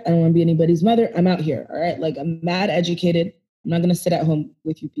anybody's wife. I don't want to be anybody's mother. I'm out here. All right. Like I'm mad educated. I'm not going to sit at home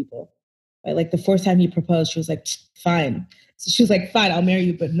with you people. Right? Like the 4th time he proposed, she was like, fine. So she was like, fine, I'll marry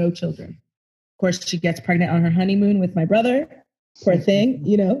you, but no children. Of course, she gets pregnant on her honeymoon with my brother. Poor thing,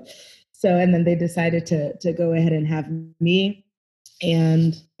 So, and then they decided to go ahead and have me.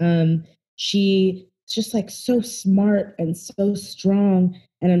 And she's just like so smart and so strong.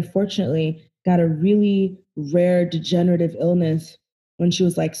 And unfortunately, got a really rare degenerative illness when she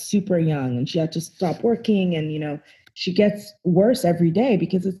was like super young, and she had to stop working, and she gets worse every day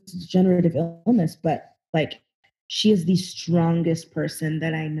because it's a degenerative illness. But like, she is the strongest person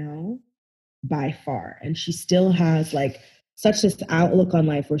that I know by far, and she still has like such this outlook on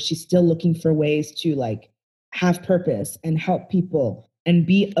life where she's still looking for ways to like have purpose and help people and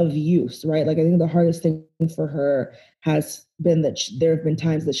be of use, right? Like, I think the hardest thing for her has been that there have been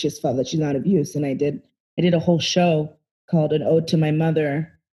times that she's felt that she's not of use. And I did a whole show called An Ode to My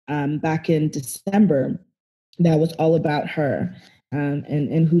Mother back in December that was all about her,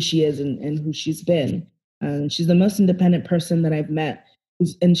 and who she is, and who she's been. She's the most independent person that I've met,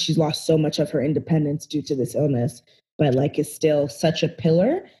 and she's lost so much of her independence due to this illness, but like is still such a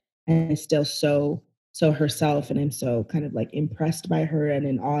pillar, and is still so herself. And I'm so kind of like impressed by her and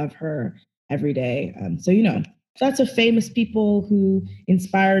in awe of her every day. So lots of famous people who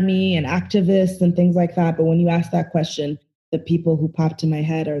inspire me and activists and things like that. But when you ask that question, the people who pop to my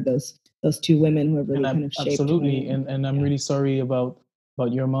head are those two women who have really kind of shaped absolutely. me. And I'm really sorry about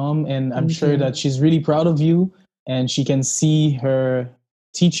your mom, and I'm Thank sure you. that she's really proud of you, and she can see her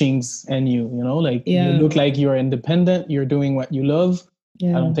teachings in you. Like, you look like you're independent, you're doing what you love.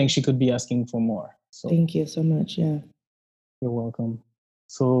 I don't think she could be asking for more. So thank you so much. Yeah, you're welcome.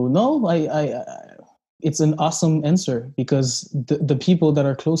 So no, I it's an awesome answer, because the people that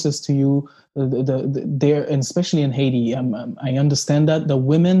are closest to you, they're, and especially in Haiti, I understand that the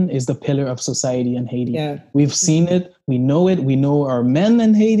women is the pillar of society in Haiti. Yeah. We've seen it, we know it, we know our men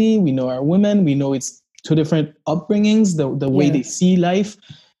in Haiti, we know our women, we know it's two different upbringings, the way they see life.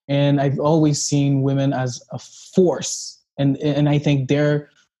 And I've always seen women as a force. And I think they're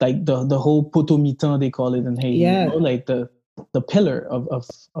like the whole potomitan, they call it in Haiti, like the pillar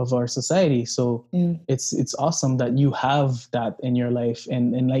of our society. So it's awesome that you have that in your life.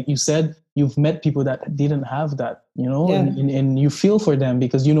 And like you said, you've met people that didn't have that, and you feel for them,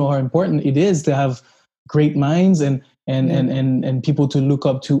 because you know how important it is to have great minds and people to look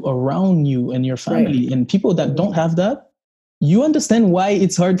up to around you and your family. Right. And people that don't have that, you understand why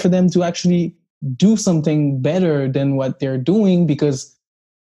it's hard for them to actually do something better than what they're doing, because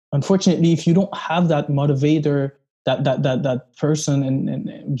unfortunately, if you don't have that motivator, that person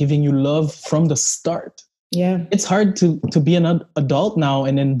and giving you love from the start, it's hard to be an adult now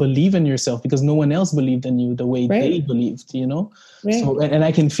and then believe in yourself, because no one else believed in you the way they believed, So and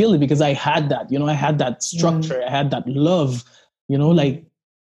I can feel it, because I had that, I had that structure, I had that love, like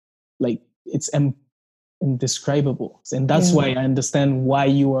it's indescribable. And that's why I understand why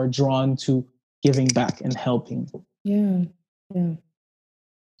you are drawn to giving back and helping.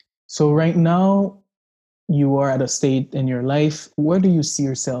 So right now, you are at a state in your life. Where do you see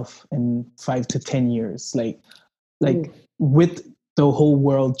yourself in 5 to 10 years? Like with the whole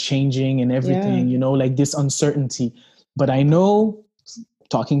world changing and everything, like this uncertainty. But I know,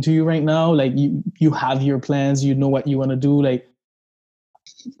 talking to you right now, like you have your plans, you know what you want to do. Like,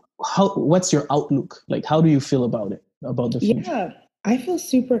 what's your outlook? Like, how do you feel about it, about the future? Yeah, I feel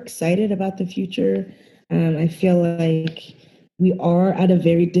super excited about the future. I feel like we are at a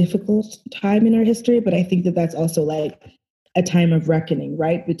very difficult time in our history, but I think that that's also like a time of reckoning,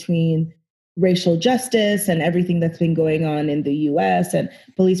 right? Between racial justice and everything that's been going on in the US, and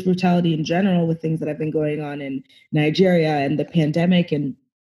police brutality in general, with things that have been going on in Nigeria, and the pandemic, and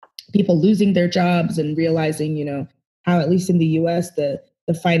people losing their jobs, and realizing, how at least in the US, the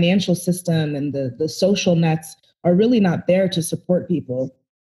financial system and the social nets are really not there to support people.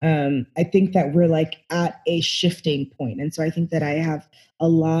 I think that we're like at a shifting point. And so I think that I have a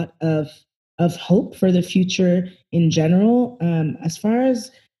lot of hope for the future in general. As far as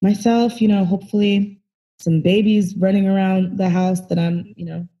myself, hopefully some babies running around the house that I'm,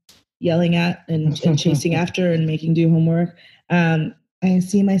 yelling at and chasing after and making do homework. I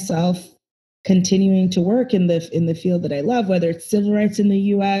see myself continuing to work in the field that I love, whether it's civil rights in the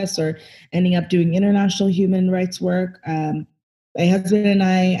US or ending up doing international human rights work. My husband and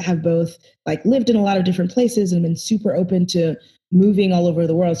I have both like lived in a lot of different places and been super open to moving all over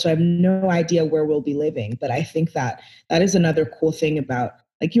the world. So I have no idea where we'll be living. But I think that is another cool thing about,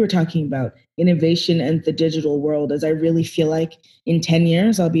 like you were talking about, innovation and the digital world, is I really feel like in 10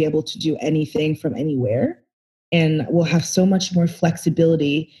 years, I'll be able to do anything from anywhere. And we'll have so much more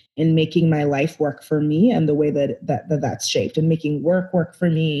flexibility in making my life work for me, and the way that's shaped, and making work for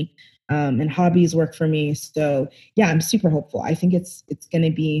me, and hobbies work for me. So yeah, I'm super hopeful. I think it's going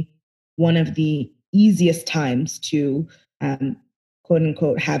to be one of the easiest times to quote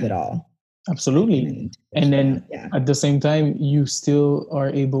unquote have it all. Absolutely. And then at the same time, you still are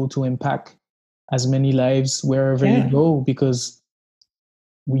able to impact as many lives wherever you go, because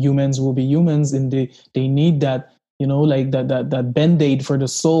humans will be humans, and they need that, like that band-aid for the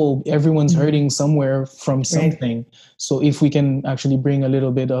soul. Everyone's hurting somewhere from something. So if we can actually bring a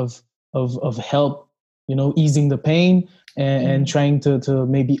little bit of help, easing the pain, and trying to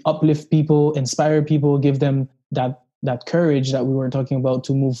maybe uplift people, inspire people, give them that courage that we were talking about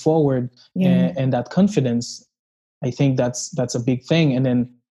to move forward, and that confidence, I think that's a big thing. And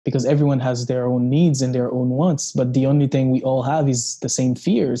then, because everyone has their own needs and their own wants, but the only thing we all have is the same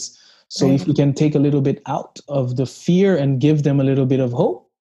fears. So if we can take a little bit out of the fear and give them a little bit of hope,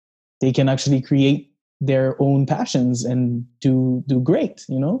 they can actually create their own passions and do great,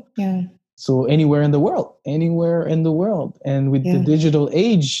 Yeah. So anywhere in the world. And with the digital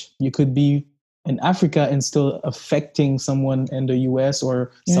age, you could be in Africa and still affecting someone in the US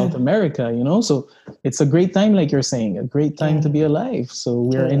or South America, So it's a great time, like you're saying, a great time to be alive. So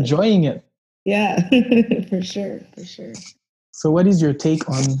we're enjoying it. Yeah, for sure. So what is your take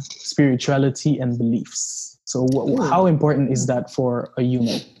on spirituality and beliefs? So how important is that for a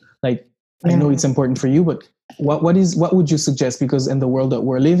human? Like, I know it's important for you, but what would you suggest? Because in the world that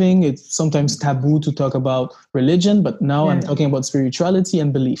we're living, it's sometimes taboo to talk about religion, but now I'm talking about spirituality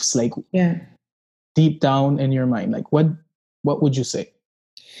and beliefs, like deep down in your mind. Like, what would you say?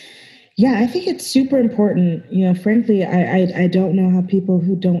 Yeah, I think it's super important. Frankly, I don't know how people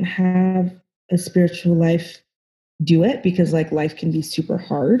who don't have a spiritual life do it, because like life can be super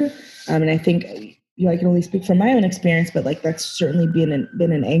hard. And I think, I can only speak from my own experience, but like that's certainly been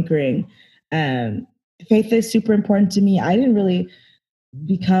an anchoring. Faith is super important to me. I didn't really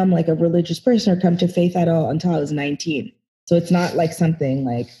become like a religious person or come to faith at all until I was 19. So it's not like something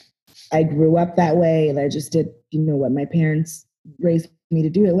like I grew up that way and I just did, what my parents raised me to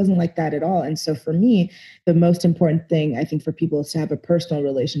do. It wasn't like that at all. And so for me, the most important thing I think for people is to have a personal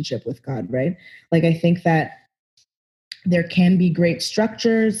relationship with God, right? Like I think that there can be great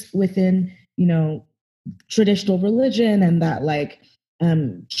structures within, traditional religion, and that like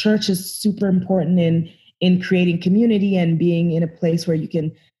church is super important in creating community and being in a place where you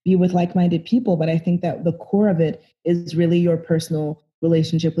can be with like-minded people. But I think that the core of it is really your personal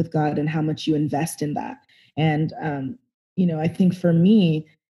relationship with God and how much you invest in that. And, I think for me,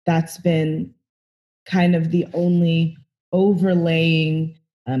 that's been kind of the only overlaying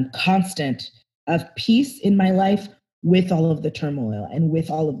constant of peace in my life, with all of the turmoil and with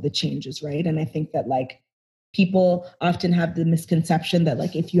all of the changes, right? And I think that like people often have the misconception that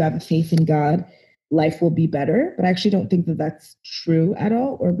like if you have a faith in God, life will be better. But I actually don't think that that's true at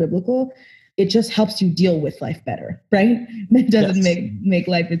all or biblical. It just helps you deal with life better, right? It doesn't make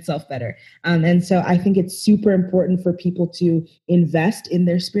life itself better. And so I think it's super important for people to invest in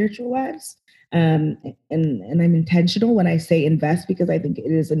their spiritual lives. And I'm intentional when I say invest, because I think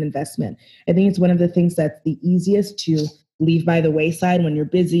it is an investment. I think it's one of the things that's the easiest to leave by the wayside when you're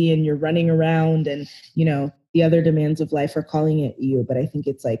busy and you're running around and, the other demands of life are calling at you. But I think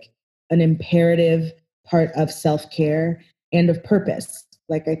it's like an imperative part of self-care and of purpose.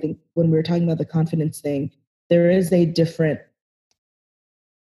 Like, I think when we were talking about the confidence thing, there is a different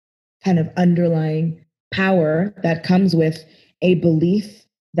kind of underlying power that comes with a belief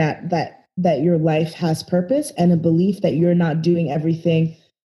that your life has purpose, and a belief that you're not doing everything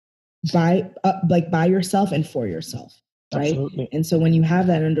by yourself and for yourself, right? Absolutely. And so when you have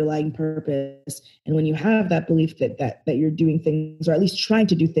that underlying purpose, and when you have that belief that you're doing things, or at least trying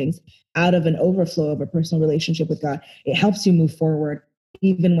to do things out of an overflow of a personal relationship with God, it helps you move forward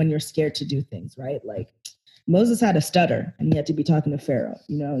even when you're scared to do things, right? Like Moses had a stutter and he had to be talking to Pharaoh.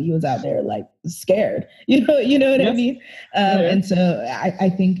 He was out there like scared, you know what I mean? And so I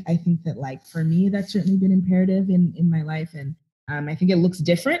think that like, for me, that's certainly been imperative in my life. And I think it looks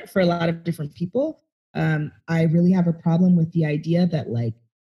different for a lot of different people. I really have a problem with the idea that like,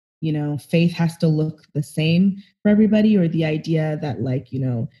 faith has to look the same for everybody, or the idea that like,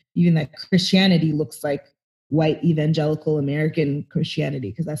 even that Christianity looks like white evangelical American Christianity,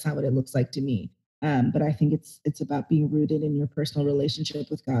 because that's not what it looks like to me. But I think it's about being rooted in your personal relationship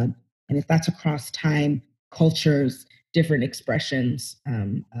with God. And if that's across time, cultures, different expressions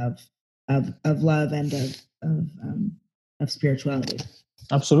of love and of spirituality.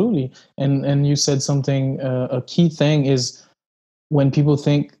 Absolutely. And you said something, a key thing is when people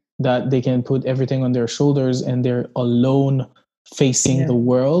think that they can put everything on their shoulders and they're alone facing the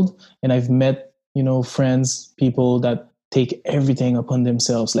world. And I've met, friends, people that take everything upon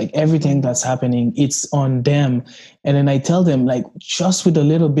themselves, like everything that's happening, it's on them. And then I tell them, like, just with a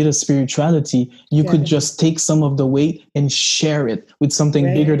little bit of spirituality, you could just take some of the weight and share it with something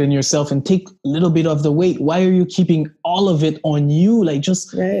bigger than yourself, and take a little bit of the weight. Why are you keeping all of it on you? Like,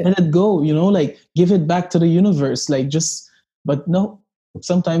 just let it go, like give it back to the universe. Like, but no,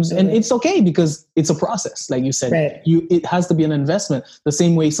 sometimes, and it's okay because it's a process. Like you said, Right. it has to be an investment. The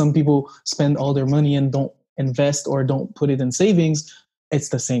same way some people spend all their money and don't invest or don't put it in savings. It's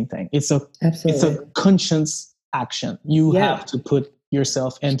the same thing. It's a conscious action. You have to put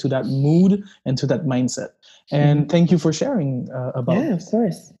yourself into that mood and to that mindset. And thank you for sharing about this. Of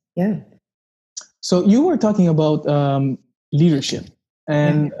course. Yeah. So you were talking about leadership,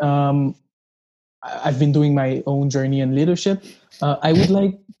 and I've been doing my own journey in leadership. I would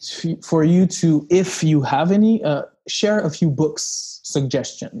like for you to, if you have any, share a few books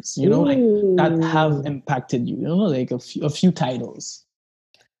suggestions, like that have impacted you, like a few titles.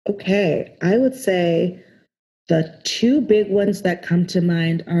 Okay. I would say the two big ones that come to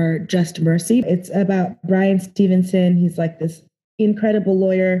mind are Just Mercy. It's about Bryan Stevenson. He's like this incredible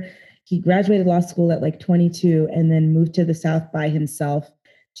lawyer. He graduated law school at like 22 and then moved to the South by himself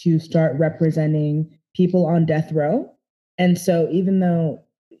to start representing people on death row. And so even though,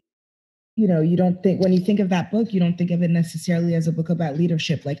 you don't think, when you think of that book, you don't think of it necessarily as a book about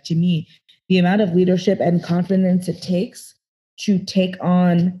leadership. Like, to me, the amount of leadership and confidence it takes to take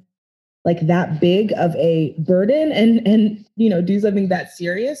on like that big of a burden and do something that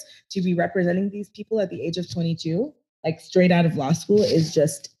serious, to be representing these people at the age of 22, like straight out of law school, is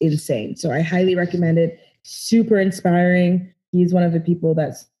just insane. So I highly recommend it. Super inspiring. He's one of the people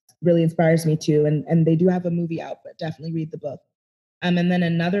that really inspires me too. And they do have a movie out, but definitely read the book. And then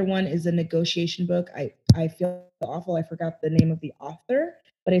another one is a negotiation book. I feel awful. I forgot the name of the author,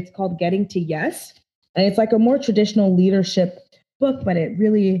 but it's called Getting to Yes. And it's like a more traditional leadership book, but it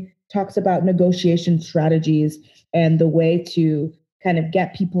really talks about negotiation strategies and the way to kind of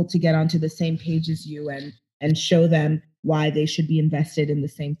get people to get onto the same page as you and show them why they should be invested in the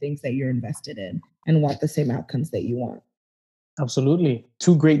same things that you're invested in and want the same outcomes that you want. Absolutely.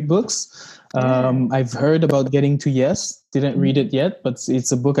 Two great books. I've heard about Getting to Yes. Didn't read it yet, but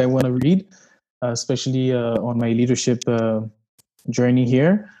it's a book I want to read, especially on my leadership journey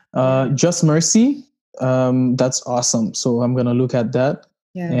here. Just Mercy. That's awesome. So I'm going to look at that.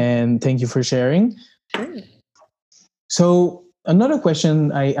 Yeah. And thank you for sharing. Sure. So another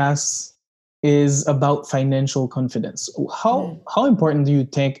question I ask is about financial confidence. How important do you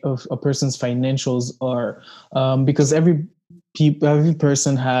think of a person's financials are? Because every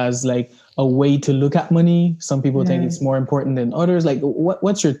person has like a way to look at money. Some people think it's more important than others. Like,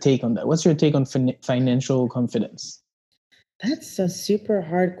 what's your take on that? What's your take on financial confidence? That's a super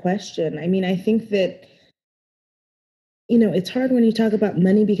hard question. I mean, I think that, it's hard when you talk about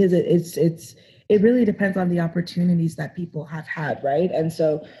money because it really depends on the opportunities that people have had, right? And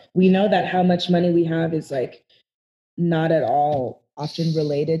so we know that how much money we have is like not at all often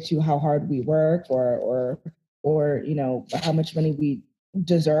related to how hard we work or how much money we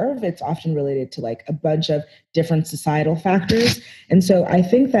deserve. It's often related to like a bunch of different societal factors. And so I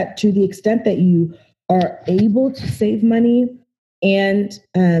think that to the extent that you are able to save money and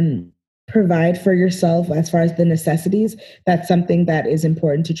provide for yourself as far as the necessities, that's something that is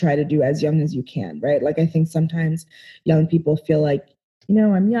important to try to do as young as you can, right? Like, I think sometimes young people feel like,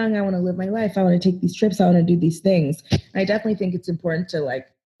 I'm young, I want to live my life, I want to take these trips, I want to do these things. I definitely think it's important to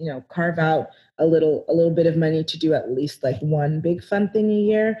carve out a little bit of money to do at least like one big fun thing a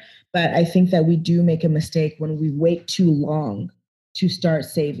year. But I think that we do make a mistake when we wait too long to start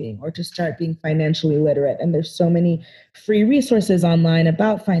saving or to start being financially literate. And there's so many free resources online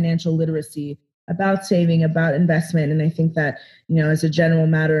about financial literacy, about saving, about investment. And I think that, as a general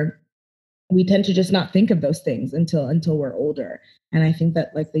matter, we tend to just not think of those things until we're older. And I think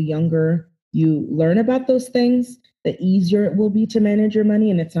that like the younger you learn about those things, the easier it will be to manage your money.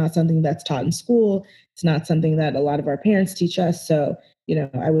 And it's not something that's taught in school. It's not something that a lot of our parents teach us. So,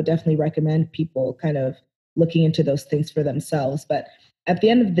 I would definitely recommend people kind of looking into those things for themselves. But at the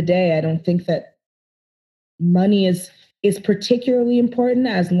end of the day, I don't think that money is particularly important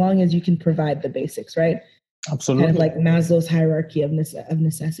as long as you can provide the basics, right? Absolutely. Kind of like Maslow's hierarchy of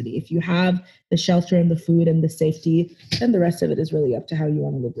necessity. If you have the shelter and the food and the safety, then the rest of it is really up to how you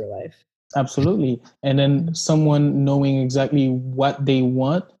want to live your life. Absolutely. And then someone knowing exactly what they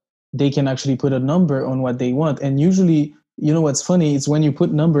want, they can actually put a number on what they want. And usually, what's funny is when you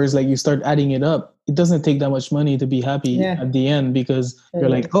put numbers, like you start adding it up, it doesn't take that much money to be happy at the end because you're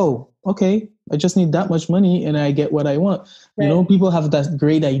like, oh, okay, I just need that much money and I get what I want. Right. People have that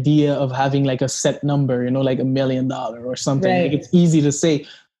great idea of having like a set number, like $1 million or something. Right. Like it's easy to say,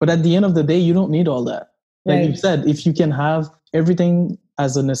 but at the end of the day, you don't need all that. Like you said, if you can have everything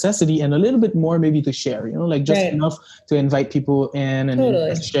as a necessity and a little bit more maybe to share, like just enough to invite people in and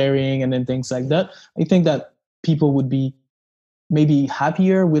then sharing and then things like that. I think that people would be maybe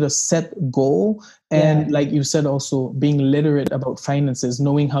happier with a set goal. And like you said, also being literate about finances,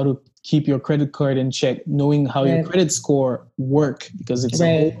 knowing how to keep your credit card in check, knowing how your credit score work, because it's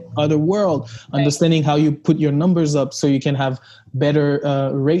a whole other world, understanding how you put your numbers up so you can have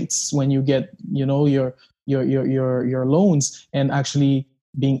better rates when you get, you know, your loans, and actually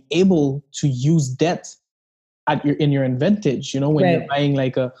being able to use debt in your advantage, you know, when you're buying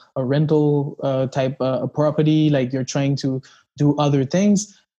like a rental type property, like you're trying to do other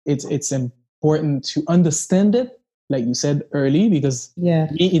things. It's important to understand it, like you said, early, because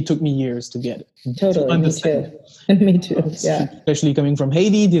it took me years to get it. Totally, to understand me too. Yeah, especially coming from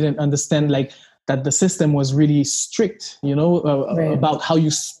Haiti, didn't understand like that the system was really strict, you know, about how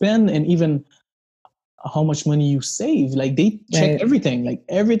you spend and even how much money you save. Like they check everything, like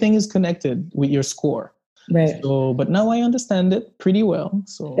everything is connected with your score. So, but now I understand it pretty well.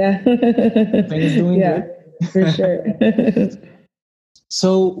 So things doing good. For sure.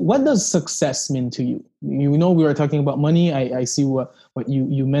 So what does success mean to you? You know, we were talking about money. I see what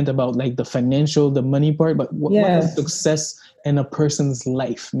you meant about like the financial, the money part, but what does success in a person's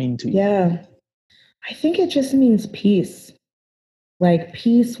life mean to you? Yeah, I think it just means peace, like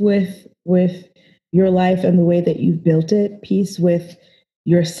peace with your life and the way that you've built it, peace with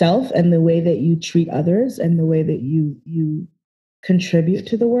yourself and the way that you treat others and the way that you contribute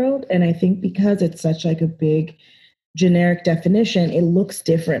to the world. And I think because it's such like a big generic definition, it looks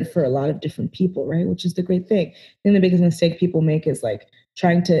different for a lot of different people, right? Which is the great thing. I think the biggest mistake people make is like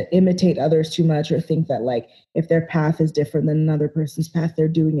trying to imitate others too much, or think that like if their path is different than another person's path, they're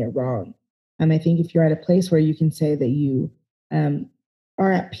doing it wrong. I think if you're at a place where you can say that you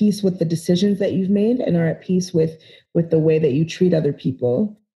are at peace with the decisions that you've made and are at peace with the way that you treat other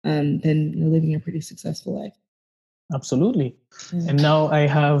people, then you're living a pretty successful life. Absolutely. And now I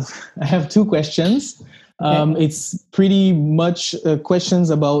have two questions. It's pretty much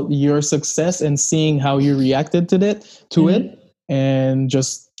questions about your success and seeing how you reacted to it. And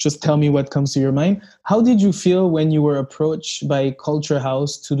just tell me what comes to your mind. How did you feel when you were approached by Culture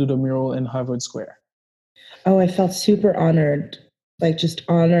House to do the mural in Harvard Square? Oh, I felt super honored, like just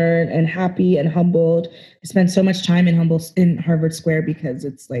honored and happy and humbled. I spent so much time in Harvard Square because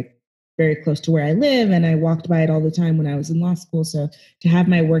it's like very close to where I live, and I walked by it all the time when I was in law school. So to have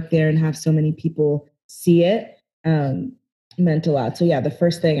my work there and have so many people see it meant a lot. So yeah, the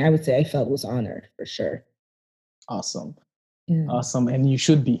first thing I would say I felt was honored, for sure. Awesome. Awesome. And you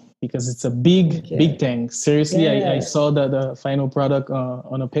should be, because it's a big thing. Seriously, I saw the final product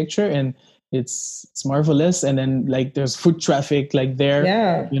on a picture, and it's marvelous. And then like there's foot traffic like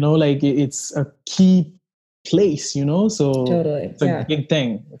there, you know, like it's a key place, you know, so it's a big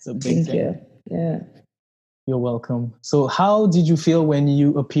thing. It's a big thing. You're welcome. So how did you feel when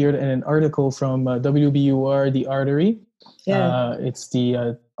you appeared in an article from WBUR, The Artery? It's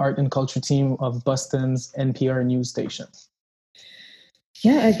the art and culture team of Boston's NPR news station.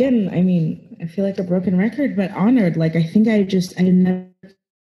 Yeah, again, I mean, I feel like a broken record, but honored. Like, I think I never,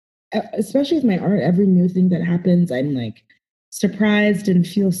 especially with my art, every new thing that happens, I'm like surprised and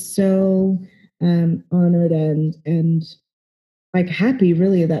feel so honored and like happy,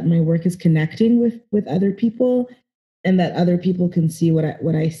 really, that my work is connecting with other people, and that other people can see what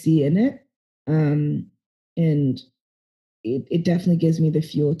I see in it. And it definitely gives me the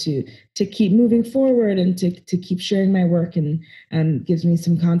fuel to keep moving forward and to keep sharing my work, and gives me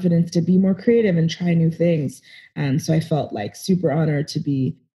some confidence to be more creative and try new things. So I felt like super honored to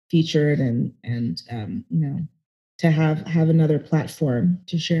be featured and you know, to have another platform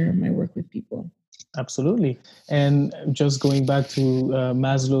to share my work with people. Absolutely. And just going back to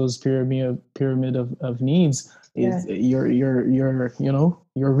Maslow's pyramid of needs, is you're you know,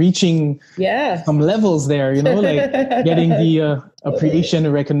 you're reaching some levels there, you know, like getting the appreciation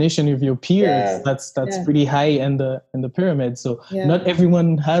and recognition of your peers. That's pretty high in the pyramid. So not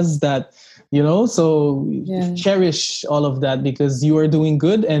everyone has that, you know, so cherish all of that, because you are doing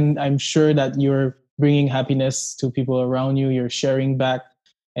good, and I'm sure that you're bringing happiness to people around you. You're sharing back,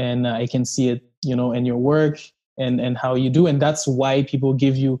 and I can see it, you know, in your work and how you do. And that's why people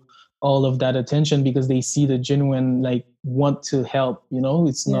give you all of that attention, because they see the genuine, like, want to help, you know.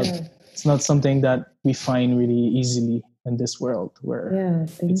 It's not something that we find really easily in this world, where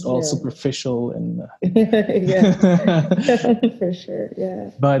it's all superficial and for sure.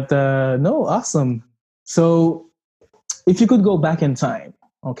 But no, awesome. So if you could go back in time,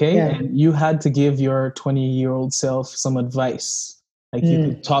 and you had to give your 20-year-old self some advice, like you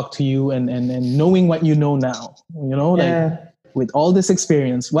could talk to you and knowing what you know now, you know, like with all this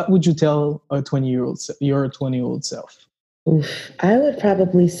experience, what would you tell a 20-year-old self? Oof. I would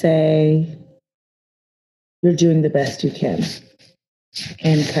probably say you're doing the best you can.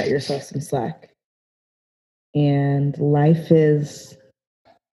 and cut yourself some slack. And life is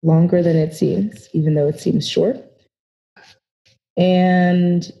longer than it seems, even though it seems short.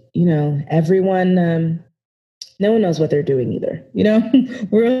 And, everyone, no one knows what they're doing either.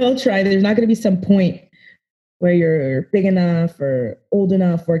 We're all trying. There's not going to be some point where you're big enough or old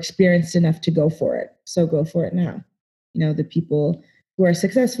enough or experienced enough to go for it. So go for it now. The people who are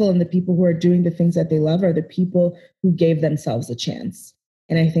successful and the people who are doing the things that they love are the people who gave themselves a chance.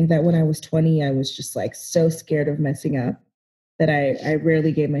 And I think that when I was 20, I was just like so scared of messing up that I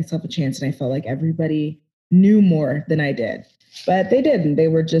rarely gave myself a chance. And I felt like everybody knew more than I did. But they didn't. They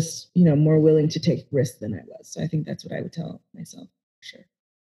were just, more willing to take risks than I was. So I think that's what I would tell myself, for sure.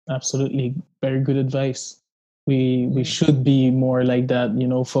 Absolutely. Very good advice. We should be more like that,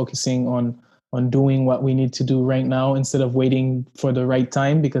 focusing on doing what we need to do right now instead of waiting for the right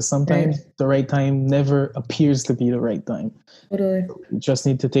time, because sometimes the right time never appears to be the right time. Totally. You just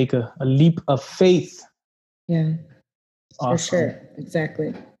need to take a leap of faith. Yeah. Awesome. For sure.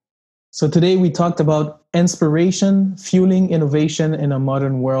 Exactly. So today we talked about inspiration, fueling innovation in a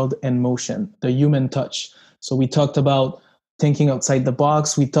modern world, and motion, the human touch. So we talked about thinking outside the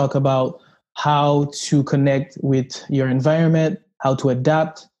box. We talk about how to connect with your environment, how to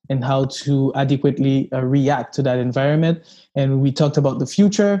adapt, and how to adequately react to that environment. And we talked about the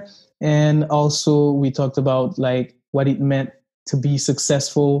future. And also we talked about like what it meant to be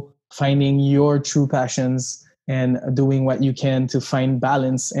successful, finding your true passions, and doing what you can to find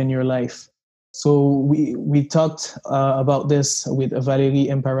balance in your life. So we talked about this with Valerie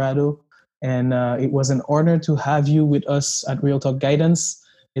Imparado, and it was an honor to have you with us at Real Talk Guidance.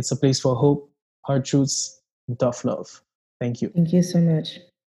 It's a place for hope, hard truths, and tough love. Thank you. Thank you so much.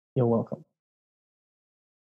 You're welcome.